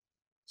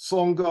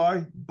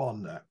 Songhai,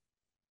 Bonnet.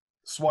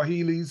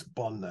 Swahilis,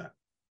 Bonnet.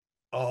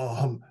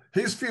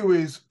 His view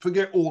is,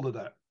 forget all of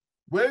that.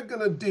 We're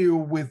going to deal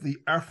with the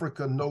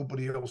Africa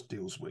nobody else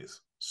deals with.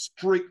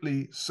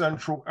 Strictly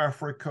Central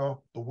Africa,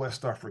 the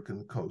West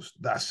African coast.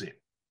 That's it.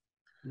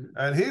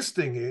 And his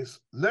thing is,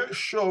 let's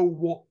show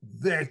what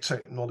their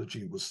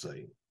technology was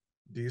saying.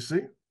 Do you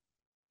see?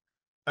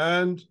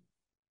 And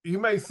you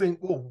may think,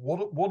 well,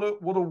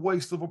 what a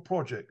waste of a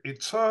project.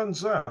 It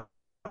turns out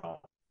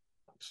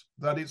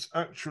that it's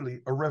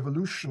actually a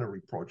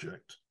revolutionary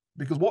project,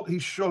 because what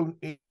he's shown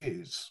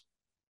is,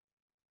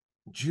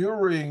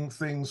 during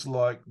things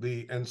like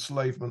the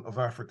enslavement of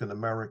African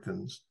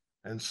Americans,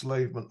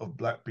 enslavement of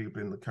Black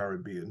people in the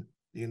Caribbean,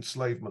 the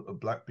enslavement of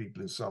Black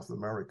people in South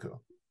America,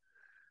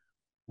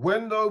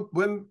 when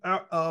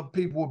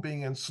people were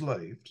being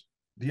enslaved,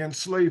 the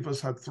enslavers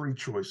had three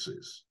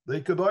choices. They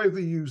could either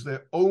use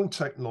their own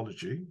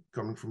technology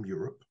coming from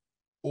Europe,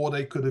 or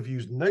they could have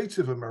used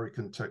Native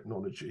American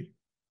technology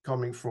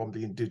coming from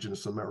the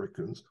indigenous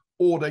Americans,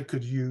 or they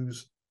could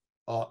use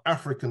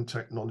African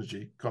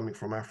technology coming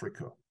from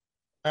Africa.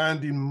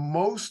 And in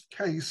most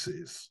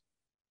cases,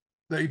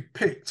 they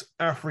picked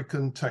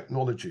African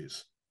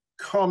technologies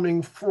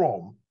coming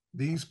from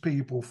these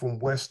people from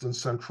West and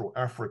Central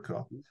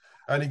Africa.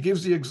 And he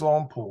gives the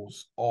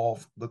examples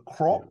of the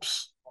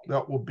crops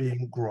that were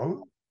being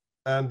grown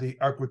and the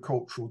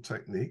agricultural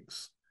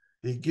techniques.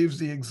 He gives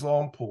the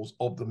examples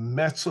of the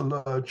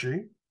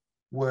metallurgy,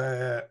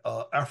 where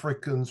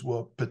Africans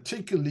were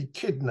particularly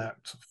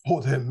kidnapped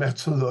for their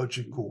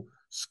metallurgical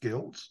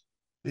skills.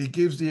 He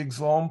gives the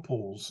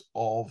examples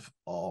of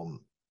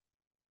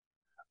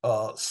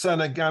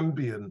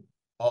Senegambian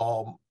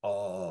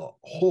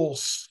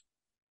horsemen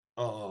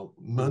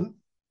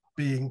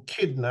being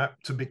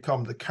kidnapped to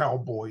become the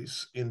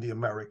cowboys in the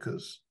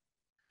Americas.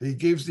 He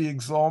gives the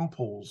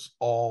examples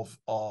of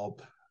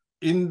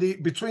between the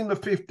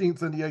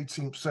 15th and the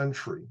 18th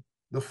century,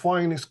 the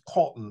finest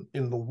cotton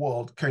in the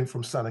world came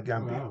from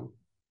Senegambia. Wow.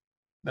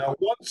 Now,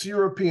 once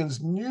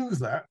Europeans knew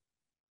that,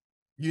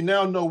 you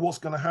now know what's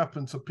going to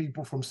happen to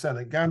people from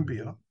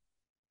Senegambia.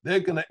 They're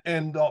going to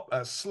end up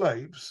as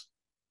slaves,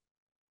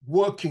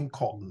 working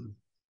cotton.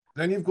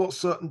 Then you've got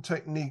certain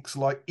techniques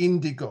like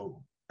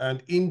indigo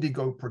and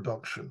indigo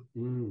production.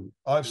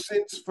 I've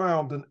since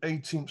found an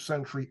 18th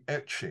century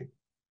etching,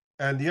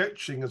 and the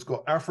etching has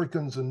got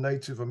Africans and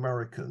Native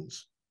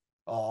Americans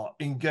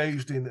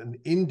engaged in an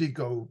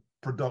indigo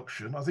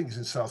production. I think it's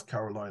in South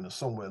Carolina,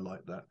 somewhere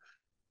like that.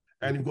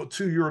 And you've got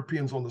two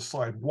Europeans on the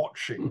side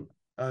watching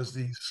as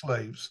these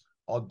slaves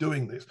are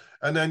doing this.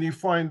 And then you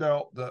find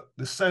out that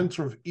the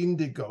center of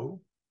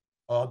indigo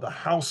The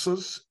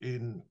Hausas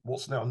in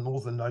what's now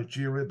northern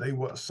Nigeria, they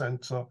were a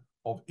center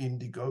of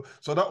indigo.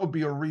 So that would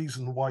be a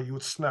reason why you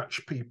would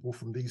snatch people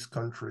from these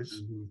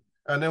countries. Mm-hmm.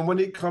 And then when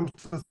it comes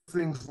to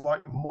things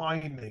like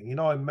mining, you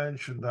know, I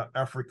mentioned that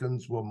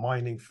Africans were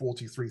mining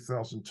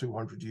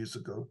 43,200 years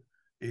ago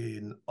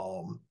in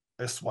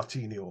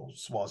Eswatini or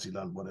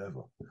Swaziland,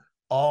 whatever.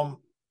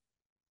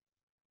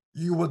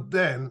 You would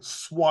then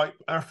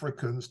swipe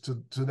Africans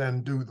to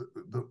then do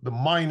the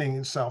mining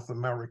in South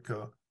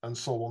America and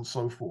so on and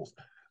so forth.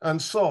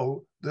 And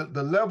so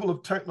the level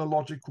of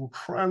technological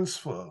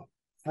transfer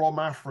from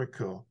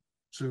Africa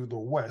to the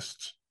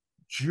West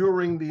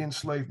during the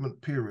enslavement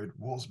period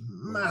was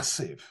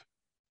massive.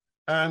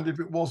 And if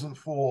it wasn't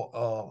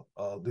for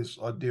this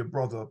dear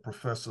brother,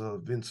 Professor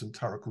Vincent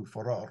Taraku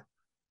Farrar,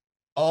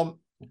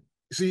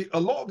 see, a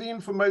lot of the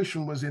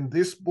information was in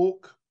this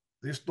book,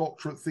 this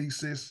doctorate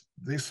thesis,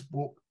 this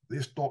book,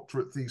 this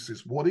doctorate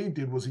thesis. What he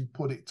did was he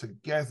put it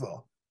together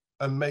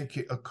and make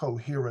it a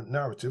coherent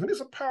narrative. And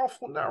it's a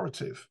powerful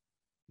narrative,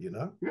 you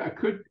know? Yeah,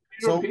 could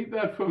you repeat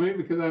that for me?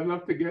 Because I'd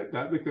love to get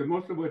that, because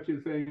most of what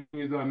you're saying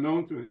is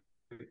unknown to me.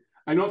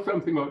 I know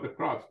something about the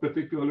crops,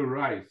 particularly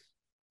rice.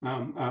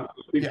 I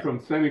think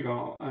from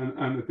Senegal and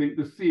I think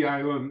the Sea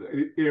Island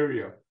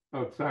area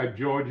outside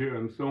Georgia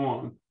and so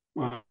on.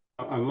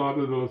 A lot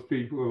of those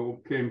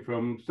people came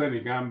from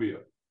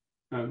Senegambia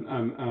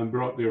and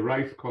brought their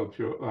rice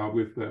culture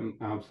with them,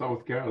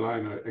 South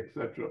Carolina,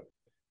 etc.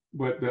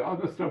 But the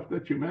other stuff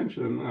that you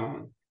mentioned,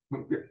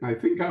 I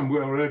think I'm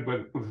well read,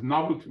 but it was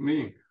novel to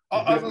me.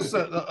 As I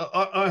said,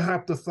 I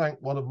have to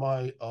thank one of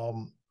my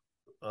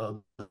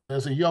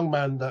there's a young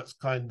man that's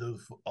kind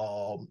of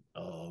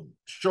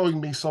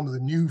showing me some of the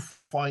new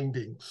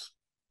findings.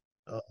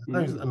 His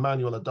name is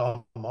Emmanuel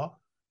Adama.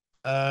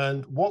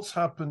 And what's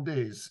happened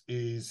is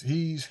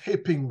he's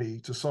hipping me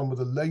to some of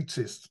the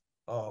latest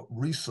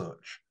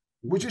research,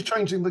 which is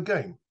changing the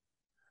game.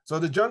 So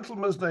the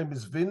gentleman's name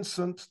is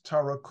Vincent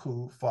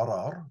Taraku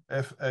Farrar,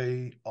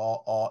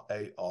 Farrar,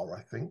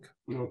 I think.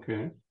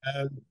 Okay.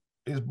 And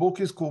his book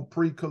is called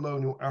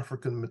Pre-Colonial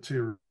African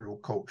Material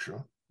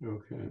Culture.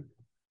 Okay.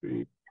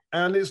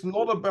 And it's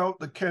not about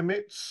the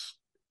Kemits.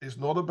 It's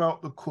not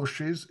about the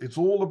Kushes. It's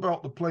all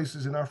about the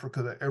places in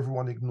Africa that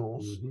everyone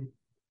ignores. Mm-hmm.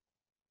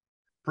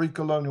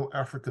 Pre-colonial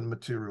African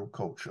material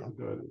culture.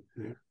 Got it.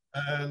 Yeah.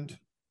 And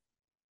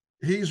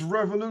he's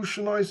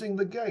revolutionizing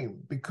the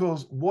game,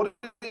 because what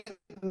it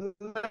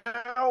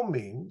now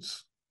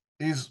means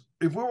is,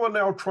 if we were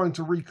now trying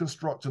to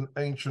reconstruct an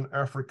ancient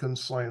African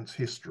science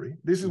history,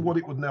 this is what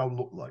it would now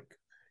look like.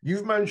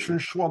 You've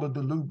mentioned Schwaller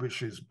de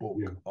Lubitsch's book,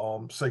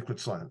 Sacred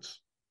Science.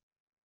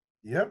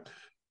 Yeah.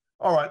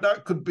 All right.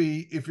 That could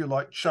be, if you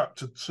like,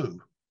 chapter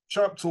 2.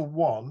 Chapter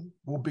 1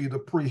 will be the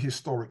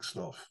prehistoric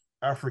stuff.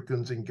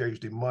 Africans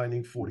engaged in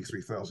mining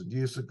 43,000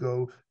 years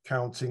ago,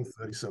 counting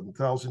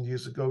 37,000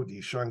 years ago, the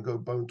Ishango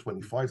bone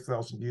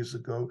 25,000 years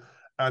ago,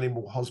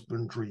 animal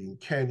husbandry in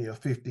Kenya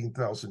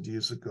 15,000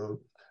 years ago,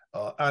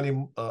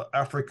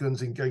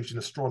 Africans engaged in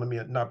astronomy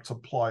at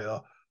Nabta Playa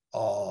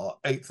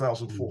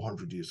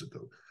 8,400 years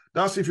ago.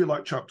 That's, if you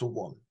like, chapter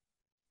 1.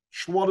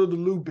 Schwader de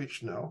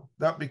Lubitsch now,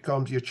 that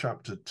becomes your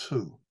chapter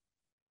 2.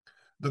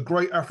 The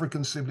great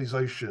African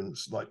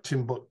civilizations like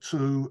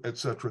Timbuktu,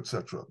 etc.,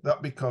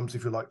 that becomes,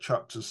 if you like,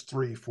 chapters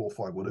 3, 4,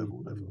 5, whatever.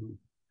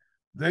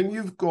 Then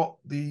you've got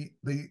the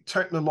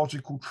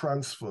technological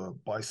transfer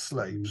by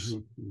slaves.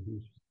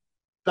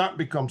 That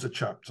becomes a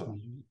chapter.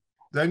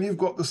 Then you've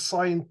got the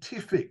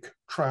scientific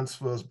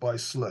transfers by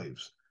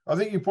slaves. I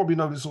think you probably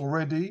know this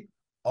already.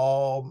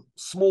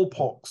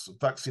 Smallpox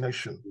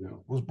vaccination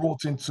was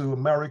brought into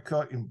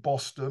America in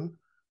Boston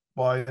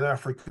by an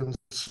African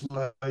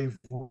slave.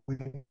 We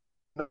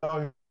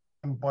know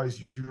him by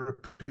his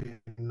European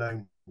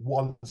name,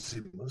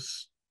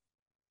 Onesimus.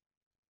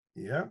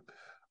 Yeah.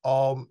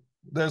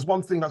 There's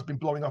one thing that's been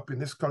blowing up in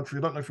this country.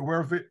 I don't know if you're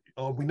aware of it.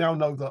 We now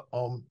know that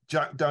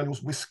Jack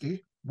Daniels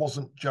whiskey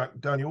wasn't Jack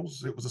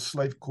Daniels. It was a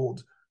slave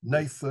called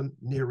Nathan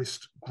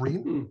Nearest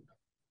Green.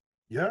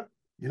 Yeah.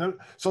 You know,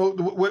 so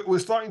we're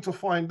starting to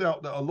find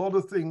out that a lot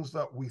of things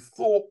that we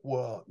thought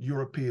were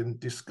European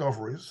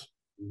discoveries,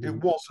 it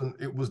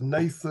wasn't. It was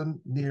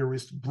Nathan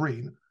Nearest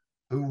Green,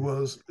 who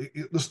was,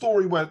 the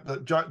story went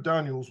that Jack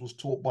Daniels was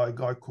taught by a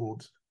guy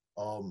called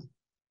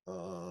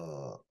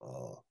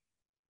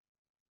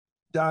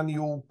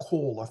Daniel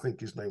Call, I think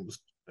his name was,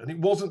 and it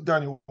wasn't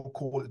Daniel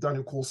Call,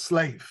 Daniel Call's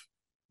slave,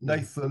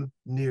 Nathan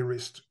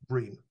Nearest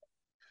Green.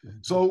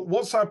 So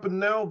what's happened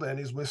now then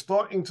is we're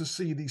starting to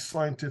see these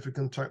scientific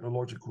and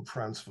technological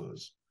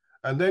transfers.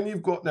 And then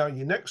you've got now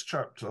your next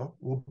chapter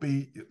will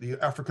be the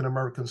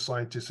African-American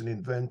scientists and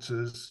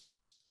inventors,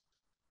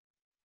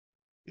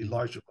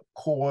 Elijah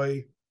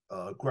McCoy,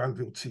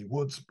 Granville T.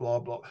 Woods, blah,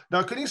 blah.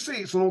 Now, can you see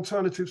it's an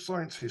alternative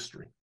science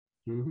history?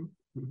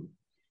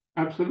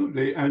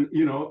 Absolutely. And,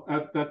 you know,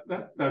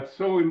 that's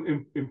so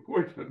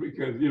important,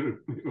 because, you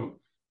know,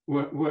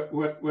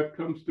 what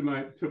comes to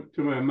my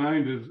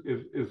mind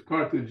is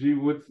Carter G.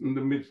 Woodson,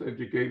 the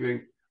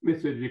miseducation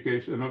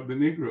of the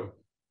Negro.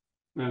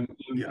 And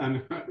Yeah.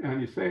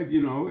 and he said,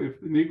 you know, if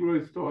the Negro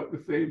is taught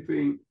the same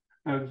thing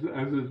as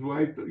his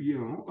white, you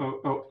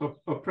know,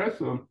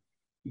 oppressor,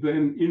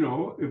 then you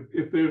know,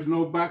 if there's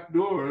no back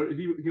door,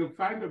 he'll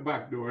find a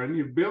back door and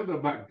he'll build a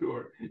back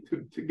door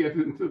to get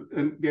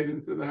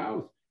into the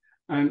house,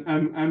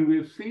 and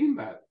we've seen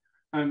that,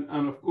 and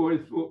of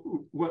course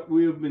what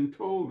we have been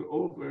told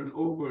over and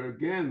over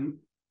again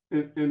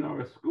in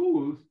our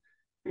schools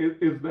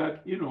is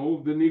that, you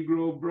know, the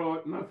Negro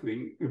brought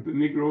nothing. If the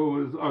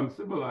Negro was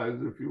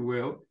uncivilized, if you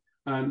will,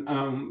 and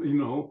you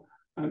know,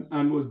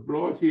 and was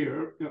brought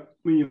here,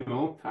 you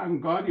know,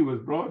 thank God he was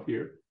brought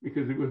here,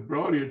 because he was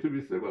brought here to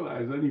be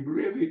civilized, and he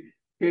really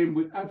came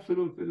with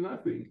absolutely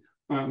nothing.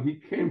 He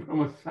came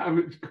from a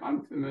savage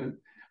continent,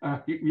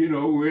 you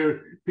know,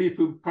 where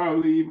people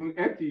probably even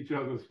ate each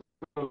other,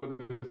 so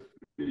to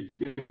speak,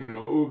 you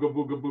know, ooga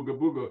booga booga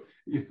booga,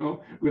 you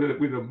know,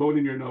 with a bone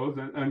in your nose,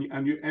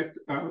 and you ate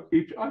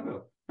each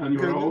other, and you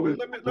Okay, were always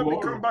let me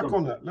come war back from.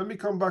 on that. Let me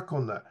come back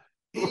on that.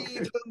 Okay.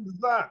 Even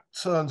that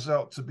turns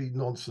out to be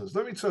nonsense.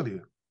 Let me tell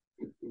you.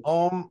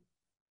 Um,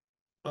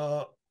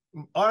 uh,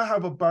 I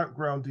have a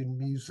background in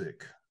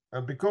music,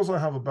 and because I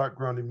have a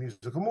background in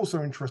music, I'm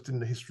also interested in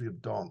the history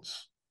of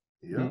dance.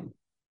 Yeah. Mm,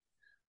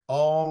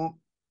 Um,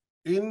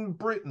 in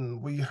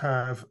Britain, we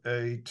have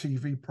a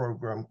TV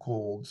program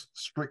called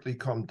Strictly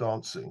Come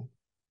Dancing,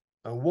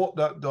 and what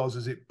that does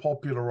is it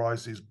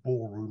popularizes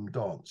ballroom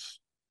dance.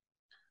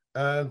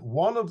 And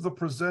one of the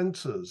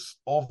presenters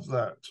of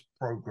that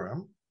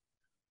program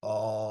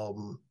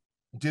um,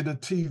 did a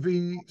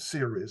TV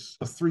series,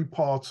 a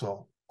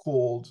three-parter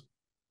called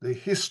The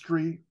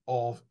History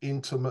of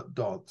Intimate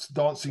Dance,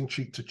 Dancing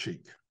Cheek to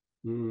Cheek.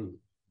 mm,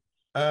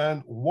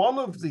 And one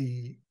of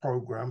the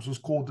programs was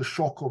called The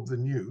Shock of the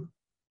New,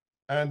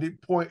 and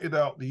it pointed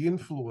out the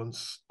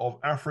influence of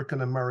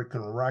African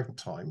American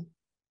ragtime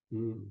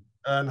mm,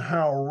 and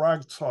how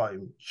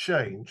ragtime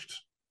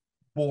changed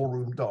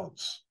ballroom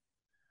dance.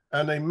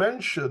 And they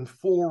mentioned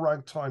four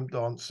ragtime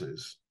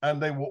dances,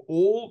 and they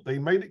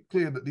made it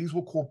clear that these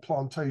were called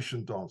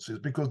plantation dances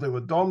because they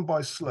were done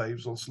by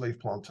slaves on slave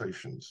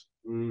plantations.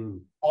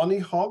 mm. Bunny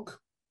hug,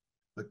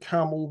 the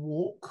camel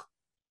walk,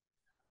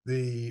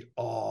 the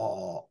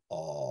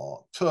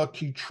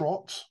turkey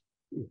trot,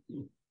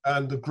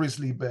 and the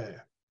grizzly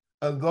bear.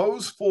 And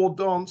those four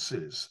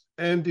dances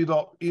ended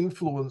up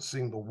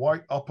influencing the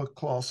white upper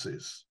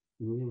classes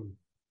Mm,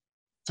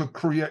 to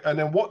create. And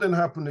then what then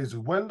happened is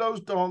when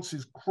those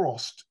dances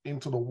crossed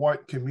into the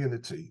white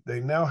community, they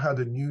now had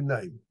a new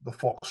name, the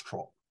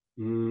foxtrot.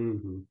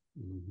 mhm,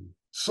 mhm,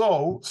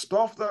 So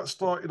stuff that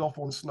started off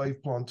on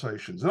slave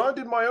plantations. And I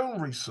did my own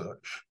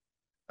research,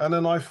 and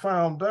then I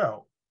found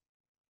out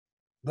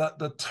that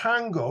the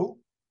tango,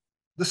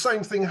 the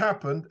same thing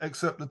happened,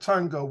 except the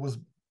tango was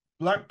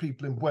black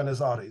people in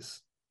Buenos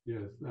Aires.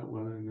 yes, that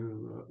one I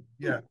knew about.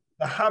 Yeah.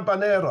 The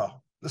habanera,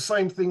 the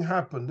same thing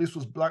happened. This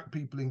was black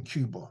people in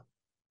Cuba.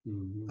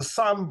 The Mhm,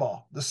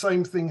 samba, the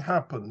same thing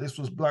happened. This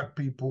was black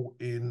people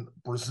in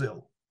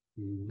Brazil.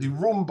 The mhm.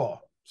 rumba,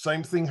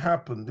 same thing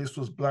happened. This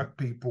was black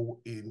people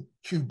in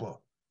Cuba.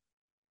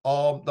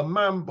 The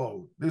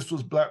mambo, this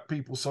was black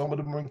people. Some of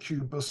them were in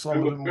Cuba, some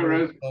of Remember them were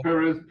in,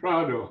 Perez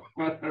Prado.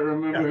 I yeah,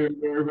 remember him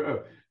very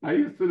well. I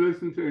used to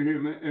listen to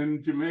him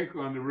in Jamaica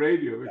on the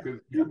radio because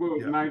yeah, Cuba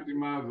was yeah, 90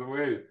 miles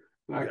away.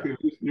 So I yeah, could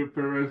listen to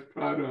Perez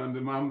Prado and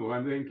the mambo,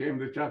 and then came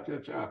the cha cha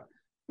cha.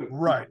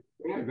 right.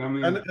 Right. I And,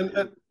 mean, and,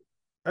 and,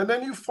 and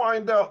then you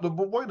find out that,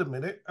 but wait a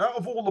minute, out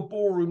of all the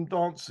ballroom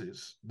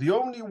dances, the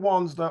only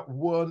ones that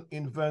weren't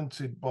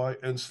invented by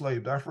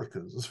enslaved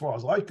Africans, as far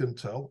as I can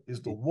tell,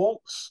 is the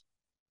waltz,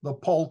 the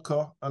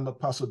polka, and the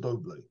paso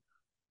doble,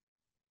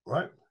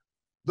 right?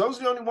 Those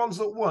are the only ones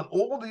that weren't.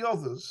 All the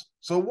others.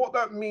 So what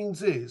that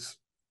means is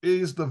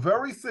the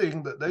very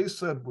thing that they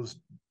said was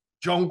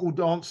jungle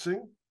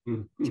dancing,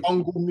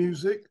 jungle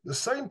music. The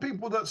same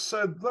people that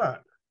said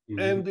that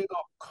ended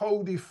up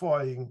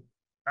codifying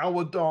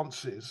our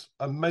dances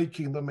and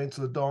making them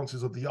into the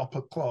dances of the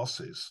upper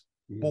classes,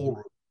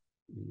 ballroom.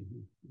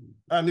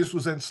 And this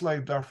was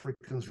enslaved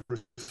Africans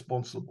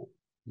responsible.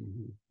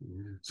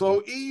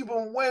 So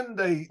even when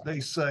they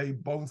say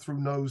bone through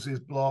noses,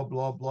 blah,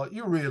 blah, blah,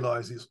 you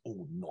realize it's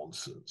all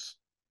nonsense.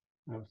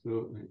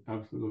 absolutely,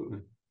 absolutely.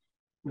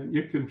 And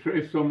you can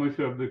trace so much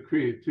of the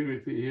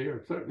creativity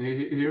here,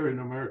 certainly here in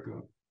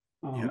America,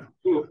 Yeah,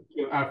 to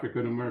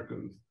African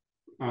Americans.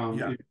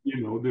 yeah,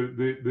 You know,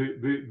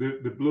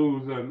 the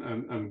blues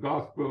and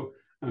gospel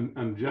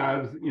and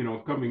jazz, you know,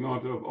 coming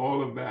out of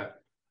all of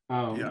that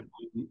yeah, um,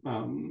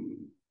 um,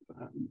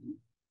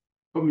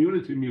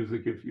 community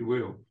music, if you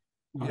will.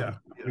 yeah,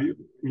 yeah,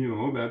 You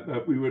know,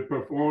 that we would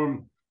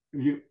perform,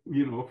 you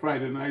know,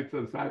 Friday nights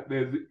and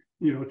Saturdays,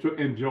 you know, to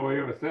enjoy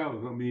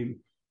ourselves. I mean,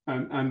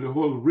 and the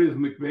whole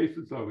rhythmic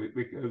basis of it,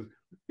 because,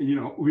 you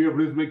know, we are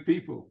rhythmic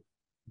people.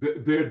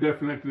 They're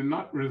definitely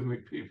not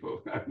rhythmic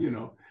people. You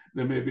know,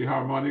 they may be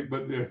harmonic,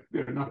 but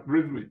they're not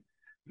rhythmic.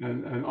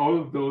 And all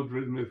of those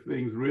rhythmic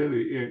things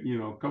really, you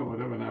know, come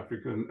out of an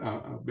African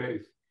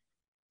base.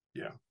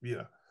 yeah,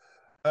 yeah.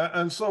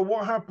 And so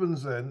what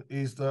happens then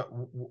is that,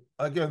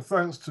 again,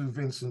 thanks to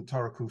Vincent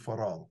Taraku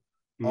Faral,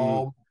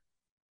 Mm,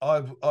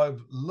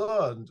 I've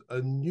learned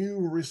a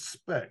new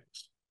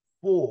respect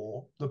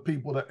for the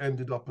people that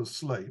ended up as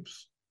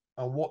slaves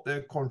and what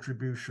their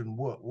contribution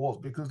was,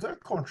 because their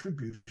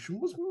contribution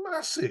was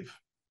massive.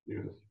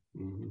 yes.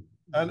 Mm-hmm.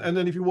 And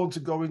then if you want to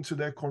go into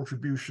their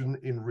contribution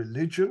in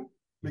religion,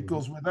 Mm-hmm.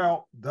 because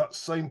without that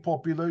same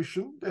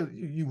population,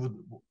 you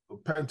would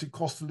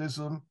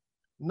Pentecostalism,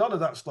 none of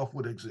that stuff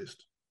would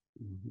exist.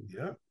 Mm-hmm.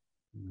 Yeah.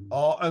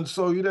 Mm-hmm. And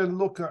so you then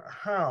look at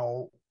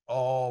how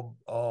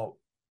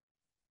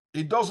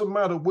it doesn't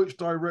matter which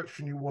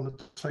direction you want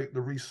to take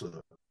the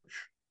research.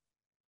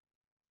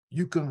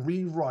 You can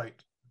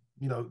rewrite,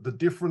 the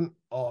different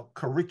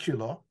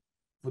curricula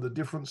for the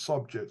different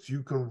subjects.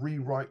 You can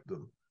rewrite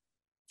them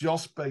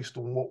just based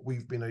on what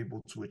we've been able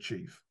to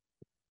achieve.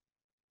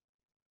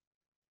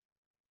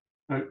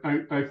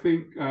 I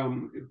think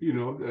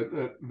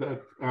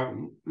that's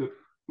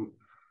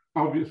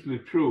obviously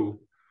true,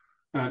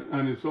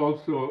 and it's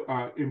also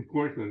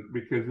important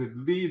because it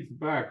leads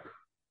back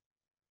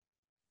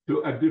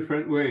to a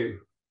different way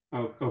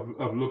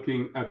of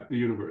looking at the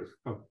universe,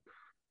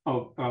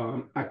 of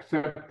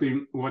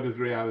accepting what is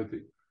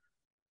reality.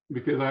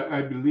 Because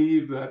I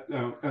believe that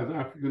as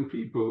African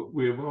people,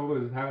 we have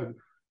always had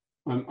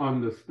an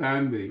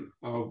understanding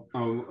of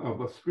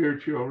a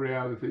spiritual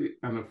reality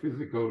and a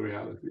physical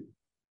reality,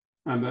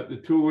 and that the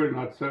two were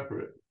not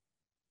separate,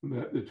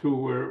 that the two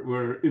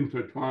were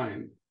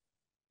intertwined.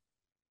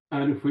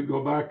 And if we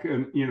go back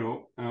and,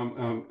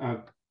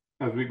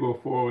 as we go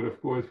forward,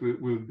 of course,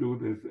 we'll do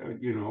this,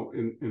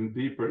 in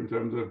deeper in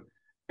terms of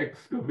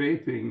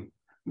excavating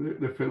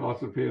the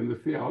philosophy and the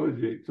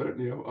theology,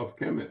 certainly of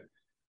Kemet.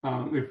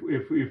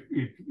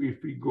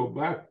 If we go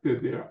back to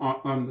their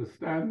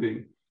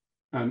understanding,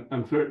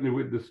 and certainly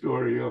with the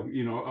story of,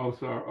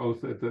 Ausar,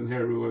 Auset, and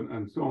Heru,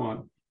 and so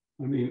on.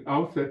 I mean,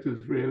 Auset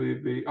is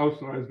really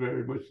Ausar is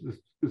very much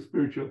the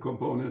spiritual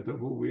component of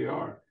who we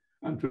are,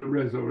 and to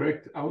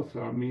resurrect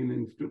Ausar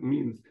means to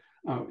bring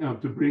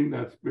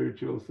that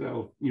spiritual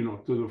self,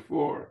 to the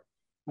fore,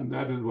 and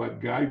that is what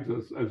guides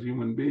us as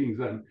human beings.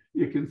 And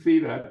you can see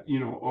that,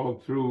 all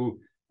through,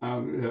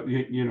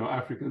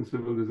 African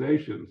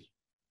civilizations,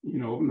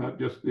 not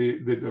just the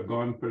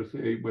Dogon per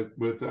se, but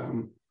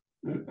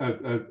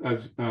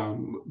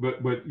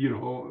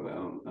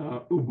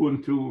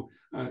Ubuntu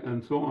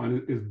and so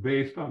on is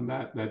based on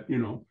that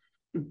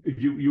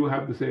you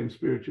have the same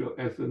spiritual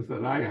essence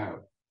that I have,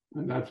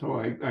 and that's how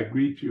I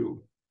greet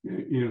you,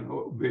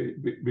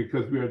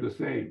 because we are the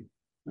same.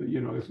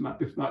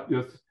 It's not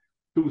just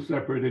two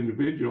separate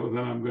individuals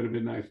and I'm going to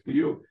be nice to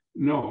you.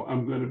 No,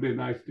 I'm going to be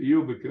nice to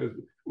you because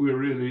we're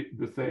really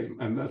the same,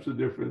 and that's the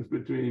difference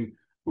between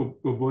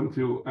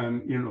Ubuntu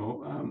and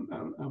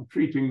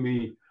treating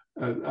me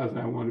as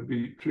I want to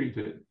be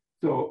treated.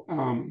 So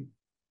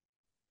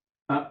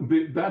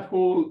that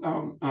whole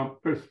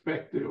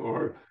perspective,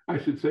 or I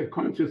should say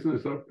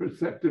consciousness or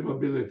perceptive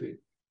ability,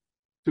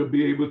 to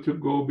be able to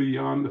go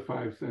beyond the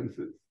five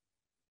senses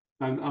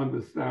and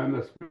understand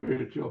a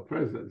spiritual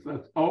presence,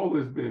 that's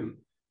always been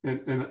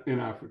in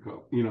Africa,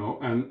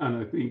 and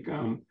I think,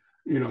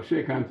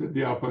 Sheikh Anta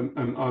Diop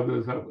and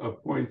others have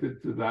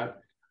pointed to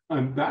that.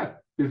 And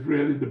that is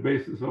really the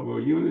basis of our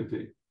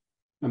unity.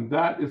 And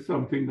that is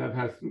something that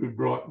has to be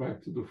brought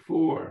back to the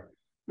fore,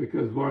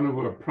 because one of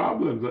our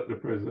problems at the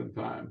present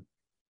time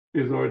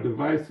is our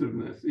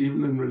divisiveness,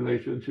 even in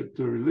relationship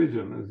to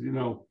religion. As you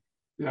know,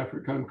 the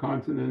African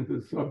continent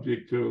is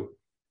subject to,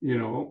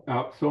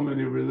 so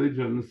many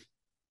religions,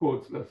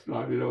 quotes, that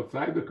started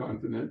outside the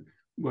continent,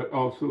 but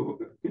also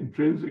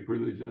intrinsic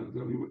religions.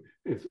 I mean,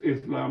 it's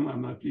Islam.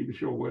 I'm not even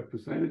sure what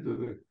percentage of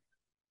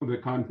the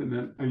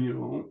continent,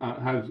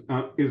 has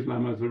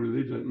Islam as a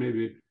religion,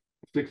 maybe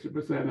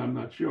 60%, I'm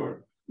not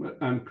sure,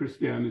 and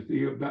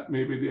Christianity, that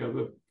maybe the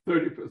other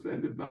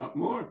 30%, if not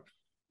more.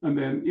 And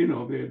then,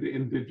 there are the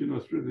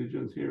indigenous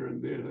religions here and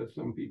there that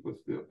some people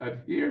still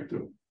adhere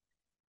to.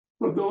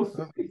 So those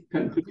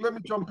tend to. Let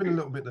me jump in a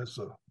little bit there,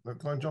 sir.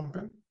 Can I jump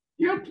in?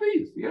 Yeah,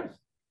 please, yes.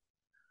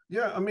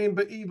 Yeah, I mean,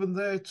 but even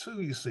there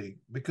too, you see,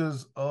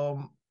 because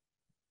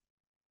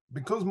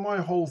my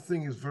whole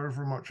thing is very,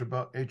 very much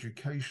about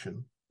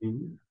education.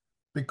 Mm-hmm.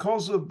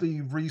 Because of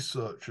the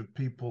research of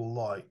people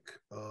like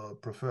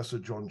Professor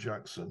John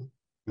Jackson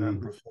and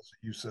Mm-hmm. Professor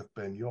Yusuf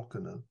Ben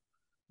Yochanan,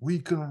 we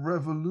can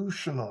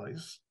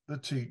revolutionize the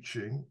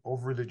teaching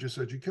of religious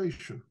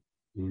education.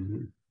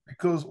 Mm-hmm.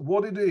 Because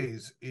what it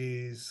is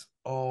it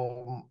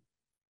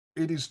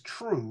is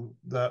true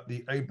that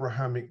the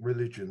Abrahamic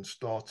religion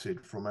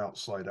started from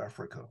outside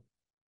Africa,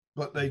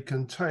 but they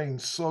contain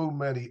so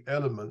many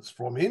elements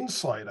from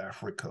inside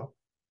Africa.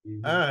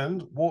 Mm-hmm.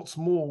 And what's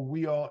more,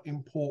 we are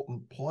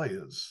important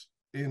players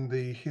in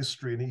the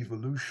history and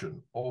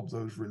evolution of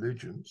those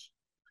religions,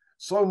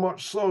 so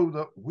much so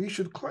that we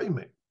should claim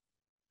it.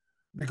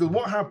 Because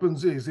what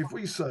happens is, if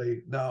we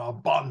say, "Now,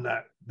 bun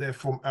that, they're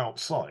from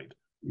outside,"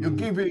 you're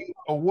giving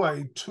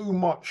away too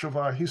much of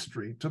our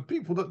history to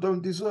people that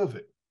don't deserve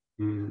it.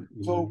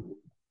 Mm-hmm. So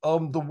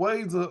The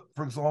way that,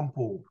 for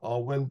example,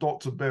 when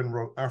Dr. Ben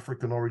wrote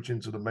African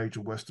Origins of the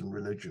Major Western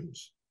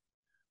Religions,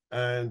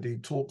 and he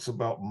talks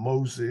about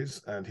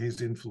Moses and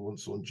his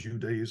influence on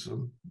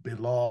Judaism,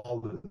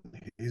 Bilal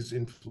and his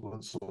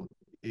influence on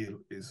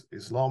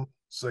Islam,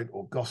 St.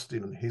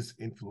 Augustine and his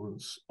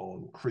influence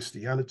on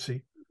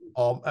Christianity,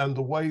 and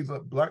the way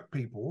that Black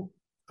people,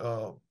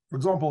 for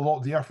example, a lot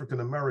of the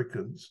African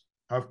Americans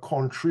have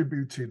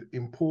contributed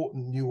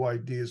important new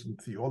ideas and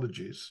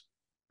theologies,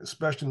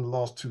 especially in the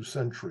last 2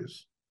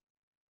 centuries.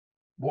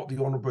 What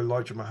the Honorable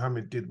Elijah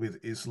Muhammad did with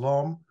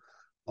Islam,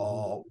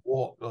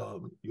 what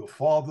your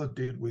father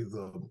did with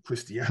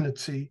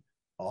Christianity.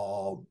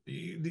 Do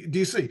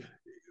you see?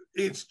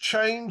 It's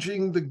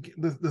changing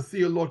the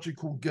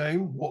theological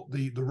game, what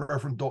the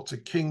Reverend Dr.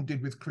 King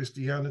did with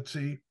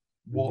Christianity,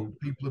 what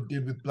people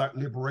did with Black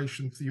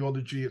liberation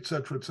theology,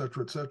 etc.,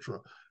 etc., etc.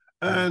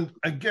 And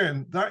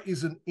again, that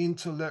is an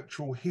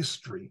intellectual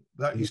history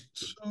that is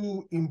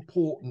too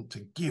important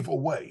to give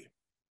away.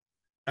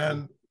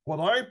 And what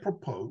I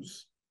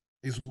propose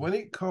is when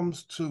it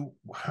comes to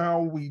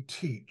how we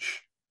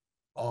teach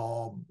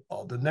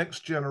the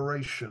next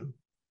generation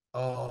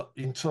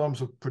in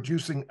terms of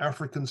producing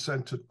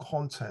African-centered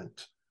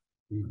content,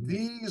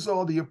 these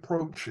are the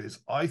approaches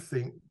I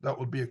think that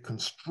would be a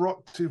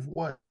constructive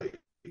way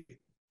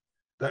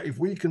that if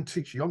we can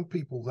teach young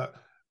people that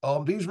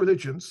these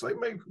religions, they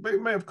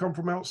may have come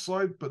from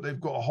outside, but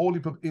they've got a whole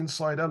heap of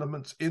inside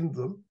elements in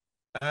them,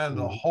 and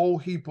a whole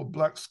heap of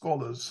Black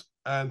scholars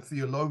and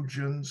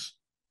theologians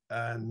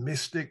and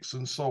mystics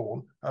and so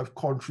on have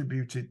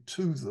contributed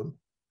to them.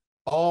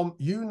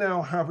 You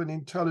now have an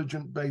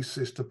intelligent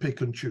basis to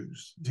pick and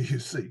choose. Do you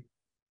see?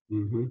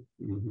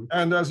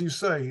 And as you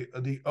say,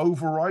 the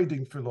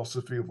overriding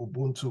philosophy of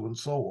Ubuntu and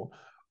so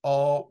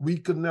on, we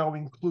can now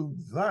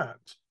include that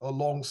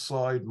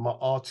alongside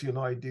Ma'atian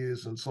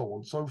ideas and so on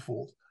and so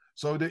forth,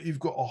 so that you've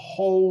got a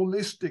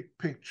holistic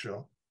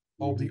picture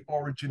of the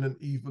origin and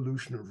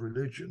evolution of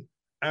religion.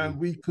 And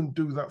we can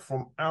do that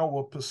from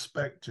our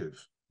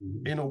perspective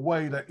in a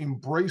way that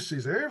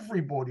embraces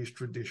everybody's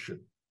tradition.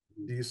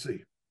 Do you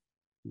see?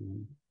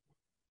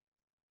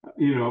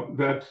 You know,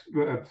 that's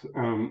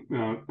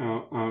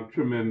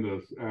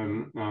tremendous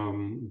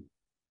and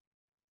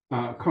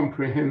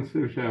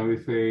comprehensive, shall we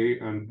say,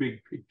 and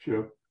big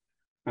picture.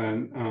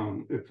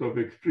 And it's of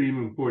extreme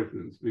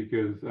importance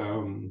because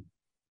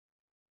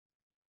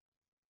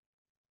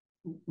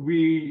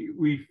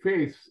we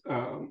face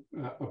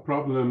a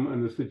problem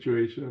and a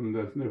situation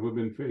that's never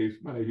been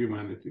faced by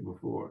humanity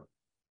before.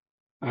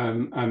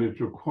 And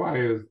it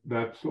requires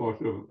that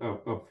sort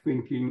of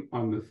thinking,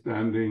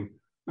 understanding,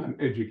 and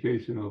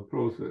educational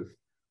process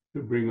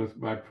to bring us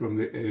back from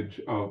the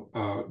edge of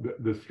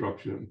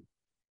destruction.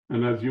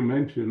 And as you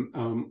mentioned,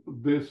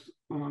 this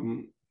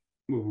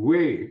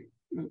way,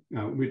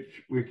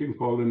 which we can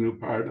call a new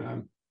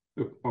paradigm,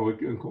 or we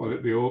can call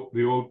it the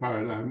old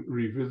paradigm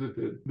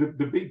revisited.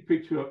 The big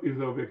picture is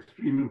of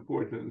extreme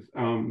importance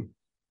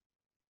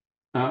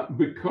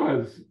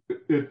because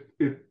it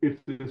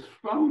is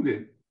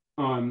founded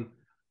on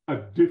a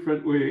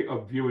different way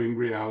of viewing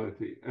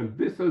reality. And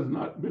this has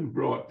not been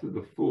brought to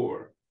the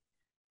fore.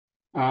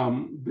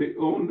 The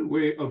only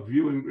way of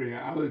viewing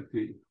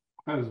reality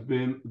has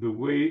been the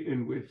way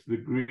in which the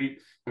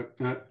Greeks,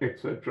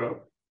 etc.,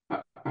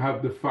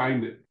 have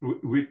defined it,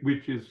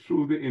 which is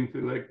through the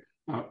intellect,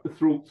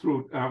 through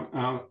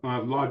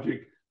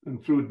logic,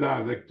 and through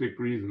dialectic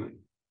reasoning.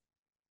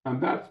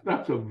 And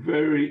that's a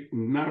very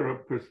narrow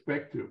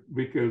perspective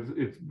because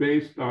it's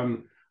based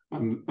on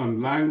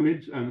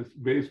language, and it's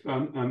based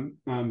on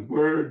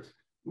words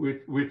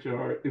which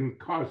are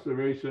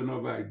incarceration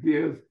of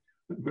ideas.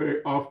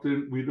 Very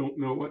often we don't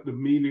know what the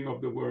meaning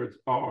of the words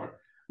are,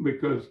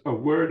 because a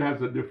word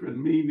has a different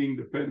meaning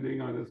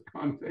depending on its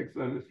context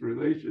and its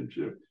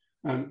relationship,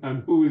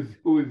 and who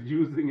is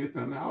using it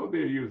and how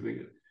they're using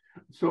it.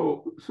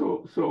 So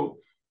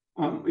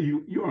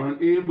you are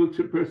unable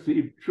to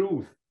perceive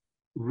truth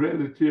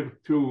relative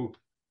to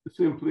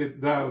simply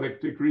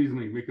dialectic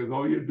reasoning, because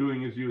all you're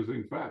doing is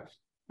using facts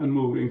and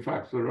moving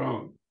facts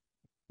around.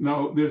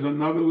 Now, there's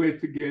another way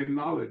to gain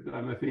knowledge,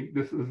 and I think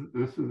this is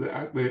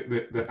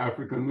the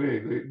African way,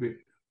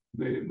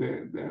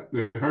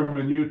 the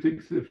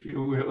hermeneutics, if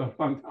you will, of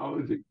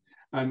ontology.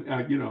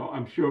 And you know,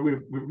 I'm sure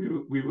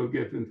we will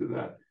get into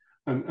that.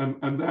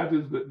 And that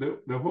is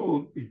the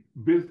whole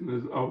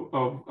business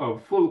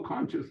of full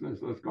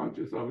consciousness as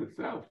conscious of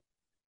itself,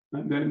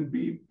 and then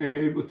be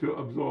able to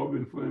absorb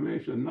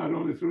information, not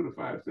only through the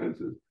five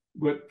senses,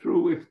 but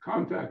through its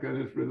contact and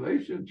its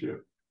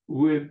relationship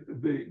with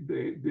the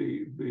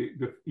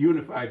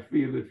unified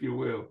field, if you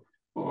will,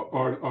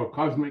 or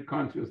cosmic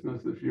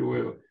consciousness, if you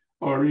will,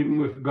 or even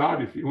with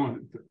God, if you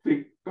want to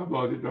think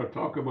about it or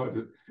talk about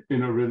it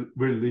in a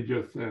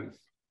religious sense.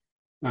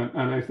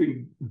 And I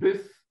think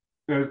this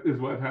is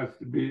what has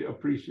to be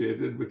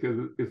appreciated,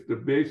 because it's the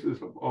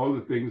basis of all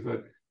the things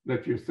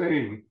that you're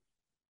saying.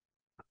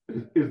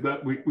 Is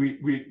that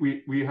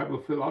we have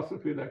a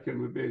philosophy that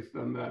can be based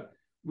on that,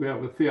 We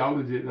have a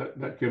theology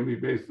that can be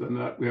based on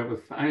that. We have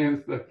a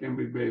science that can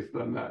be based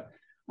on that,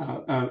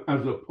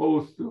 as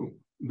opposed to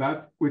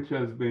that which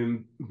has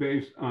been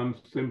based on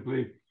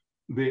simply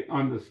the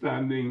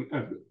understanding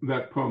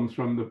that comes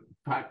from the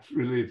facts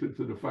related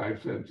to the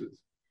five senses.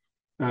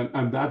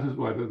 And that is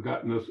what has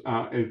gotten us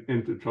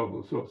into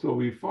trouble. So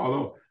we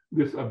follow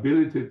this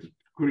ability to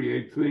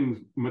create things,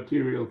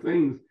 material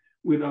things,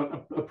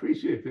 without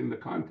appreciating the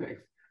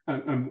context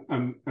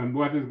and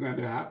what is going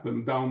to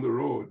happen down the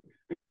road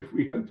if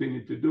we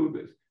continue to do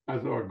this,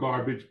 as our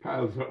garbage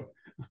piles up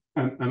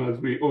and as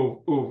we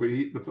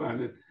overheat the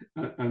planet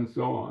and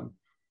so on.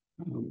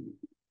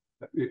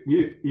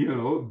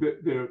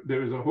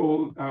 There is a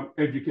whole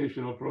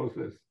educational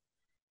process,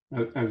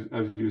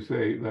 as you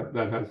say,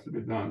 that has to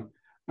be done.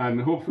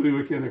 And hopefully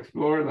we can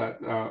explore that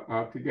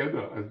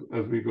together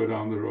as we go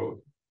down the road.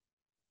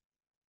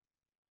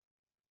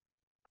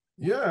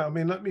 Yeah, I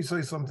mean, let me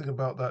say something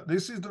about that.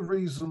 This is the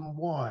reason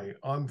why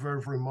I'm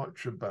very, very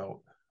much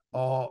about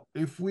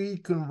if we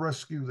can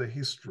rescue the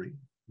history,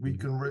 we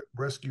can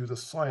rescue the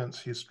science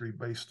history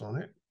based on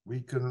it.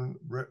 We can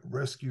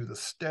rescue the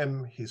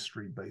STEM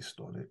history based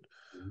on it.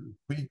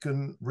 We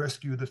can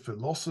rescue the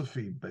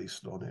philosophy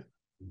based on it.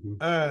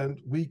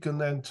 And we can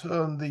then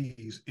turn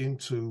these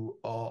into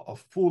a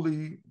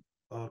fully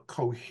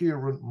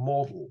coherent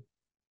model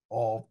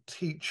of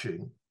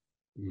teaching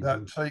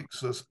that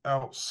takes us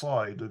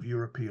outside of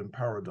European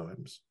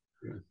paradigms.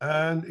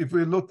 And if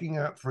we're looking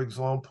at, for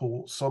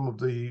example, some of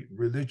the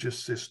religious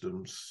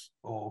systems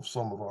of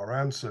some of our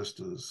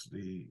ancestors,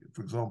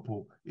 for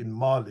example, in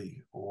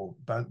Mali or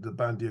the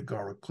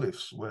Bandiagara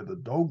Cliffs, where the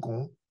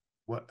Dogon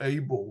were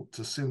able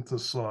to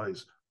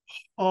synthesize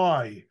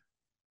high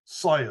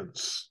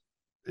science,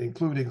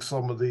 including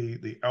some of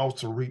the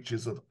outer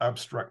reaches of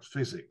abstract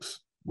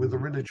physics with a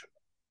religion.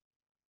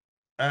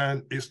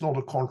 And it's not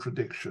a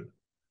contradiction.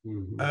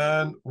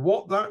 And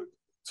what that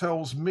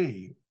tells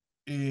me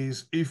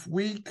is if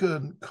we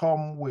can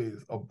come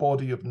with a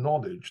body of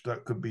knowledge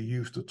that could be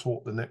used to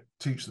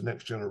teach the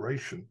next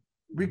generation,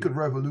 we could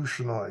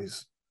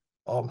revolutionize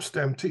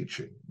STEM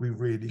teaching. We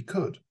really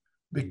could,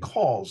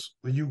 because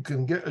you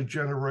can get a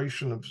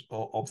generation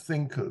of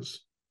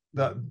thinkers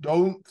that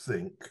don't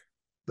think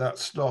that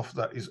stuff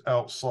that is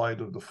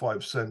outside of the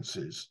five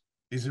senses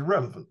is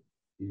irrelevant.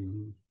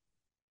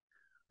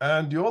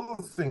 And the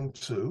other thing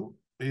too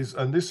is,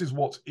 and this is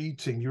what's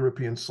eating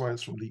European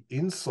science from the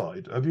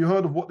inside. Have you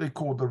heard of what they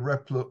call the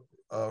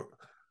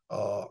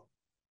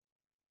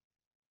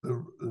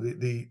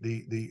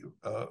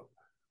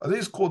I think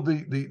it's called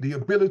the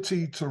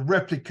ability to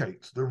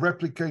replicate, the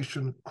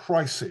replication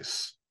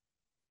crisis?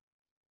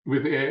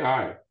 With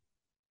AI.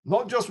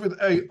 Not just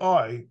with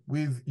AI,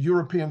 with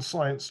European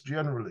science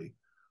generally.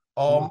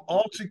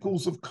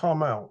 Articles have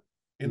come out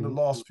in the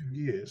last few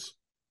years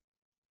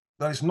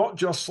that it's not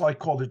just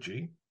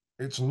psychology,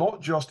 it's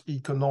not just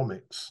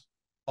economics,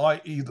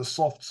 i.e. the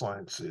soft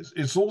sciences,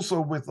 it's also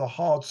with the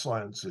hard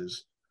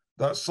sciences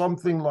that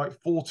something like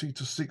 40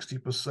 to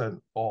 60%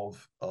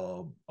 of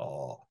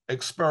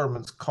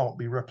experiments can't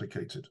be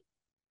replicated.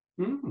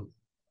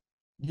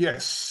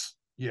 Yes,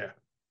 yeah.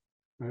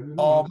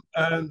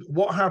 And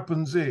what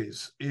happens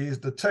is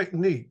the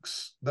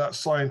techniques that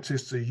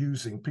scientists are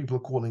using, people are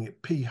calling it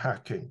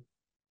p-hacking,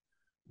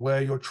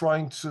 where you're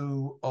trying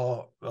to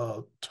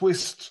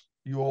twist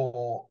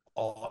your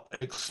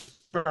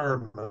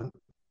experiment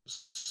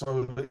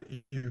so that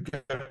you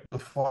get the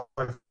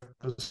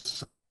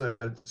 5%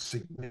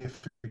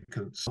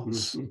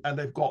 significance, and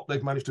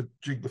they've managed to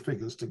jig the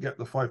figures to get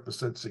the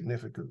 5%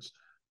 significance.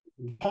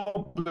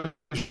 Publish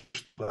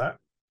that.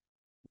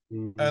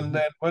 And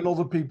then when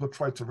other people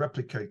try to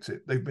replicate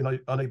it, they've been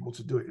unable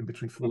to do it in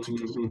between 40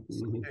 to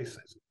 60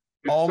 cases.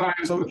 It's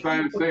science for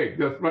science sake.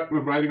 Just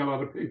writing a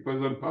lot of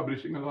papers and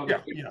publishing a lot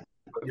of things.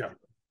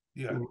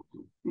 Yeah.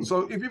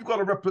 So if you've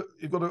got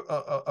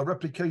a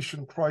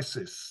replication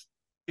crisis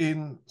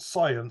in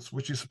science,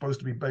 which is supposed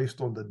to be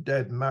based on the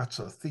dead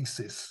matter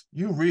thesis,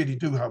 you really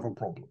do have a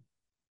problem.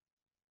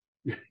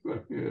 Yes.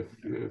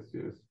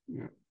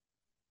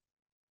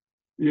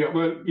 Yeah,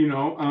 well,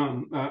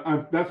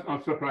 that's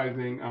not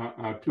surprising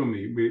to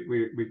me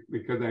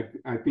because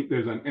I think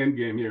there's an end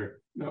game here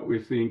that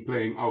we're seeing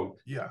playing out.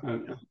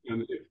 And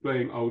it's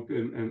playing out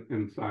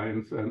in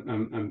science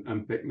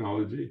and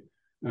technology,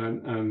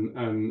 and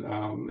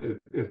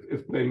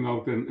it's playing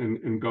out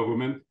in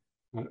government,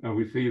 and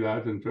we see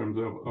that in terms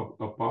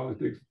of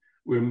politics.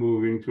 We're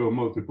moving to a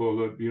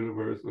multipolar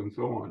universe and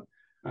so on,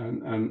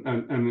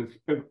 and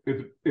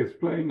it's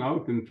playing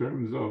out in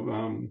terms of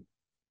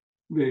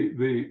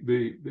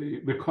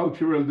the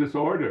cultural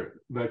disorder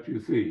that you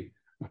see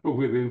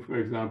within, for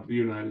example, the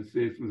United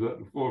States was at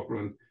the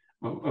forefront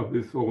of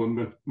this whole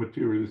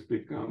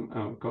materialistic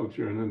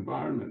culture and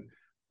environment,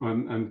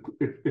 and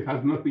it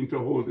has nothing to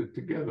hold it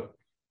together.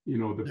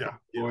 The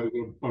boys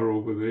are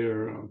over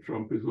there,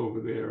 Trump is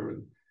over there,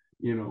 and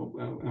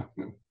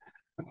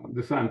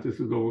DeSantis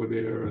is over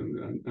there,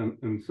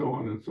 and so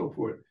on and so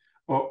forth.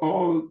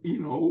 All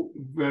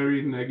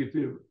very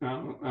negative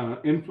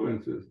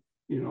influences.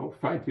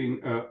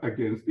 fighting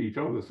against each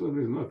other. So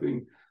there's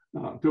nothing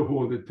to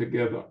hold it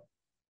together.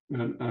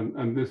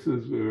 And this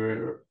is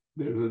where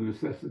there's a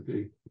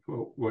necessity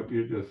for what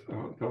you're just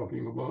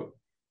talking about.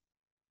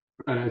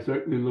 And I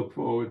certainly look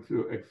forward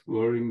to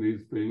exploring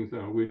these things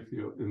with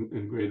you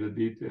in greater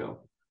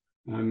detail.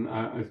 And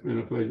it's been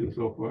a pleasure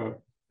so far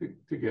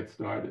to get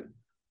started.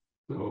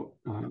 So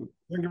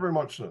thank you very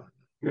much, sir.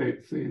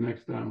 Great. See you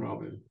next time,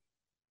 Robin.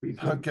 Peace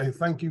okay,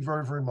 thank you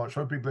very, very much.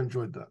 Hope you've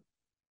enjoyed that.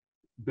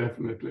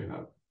 Definitely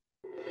have.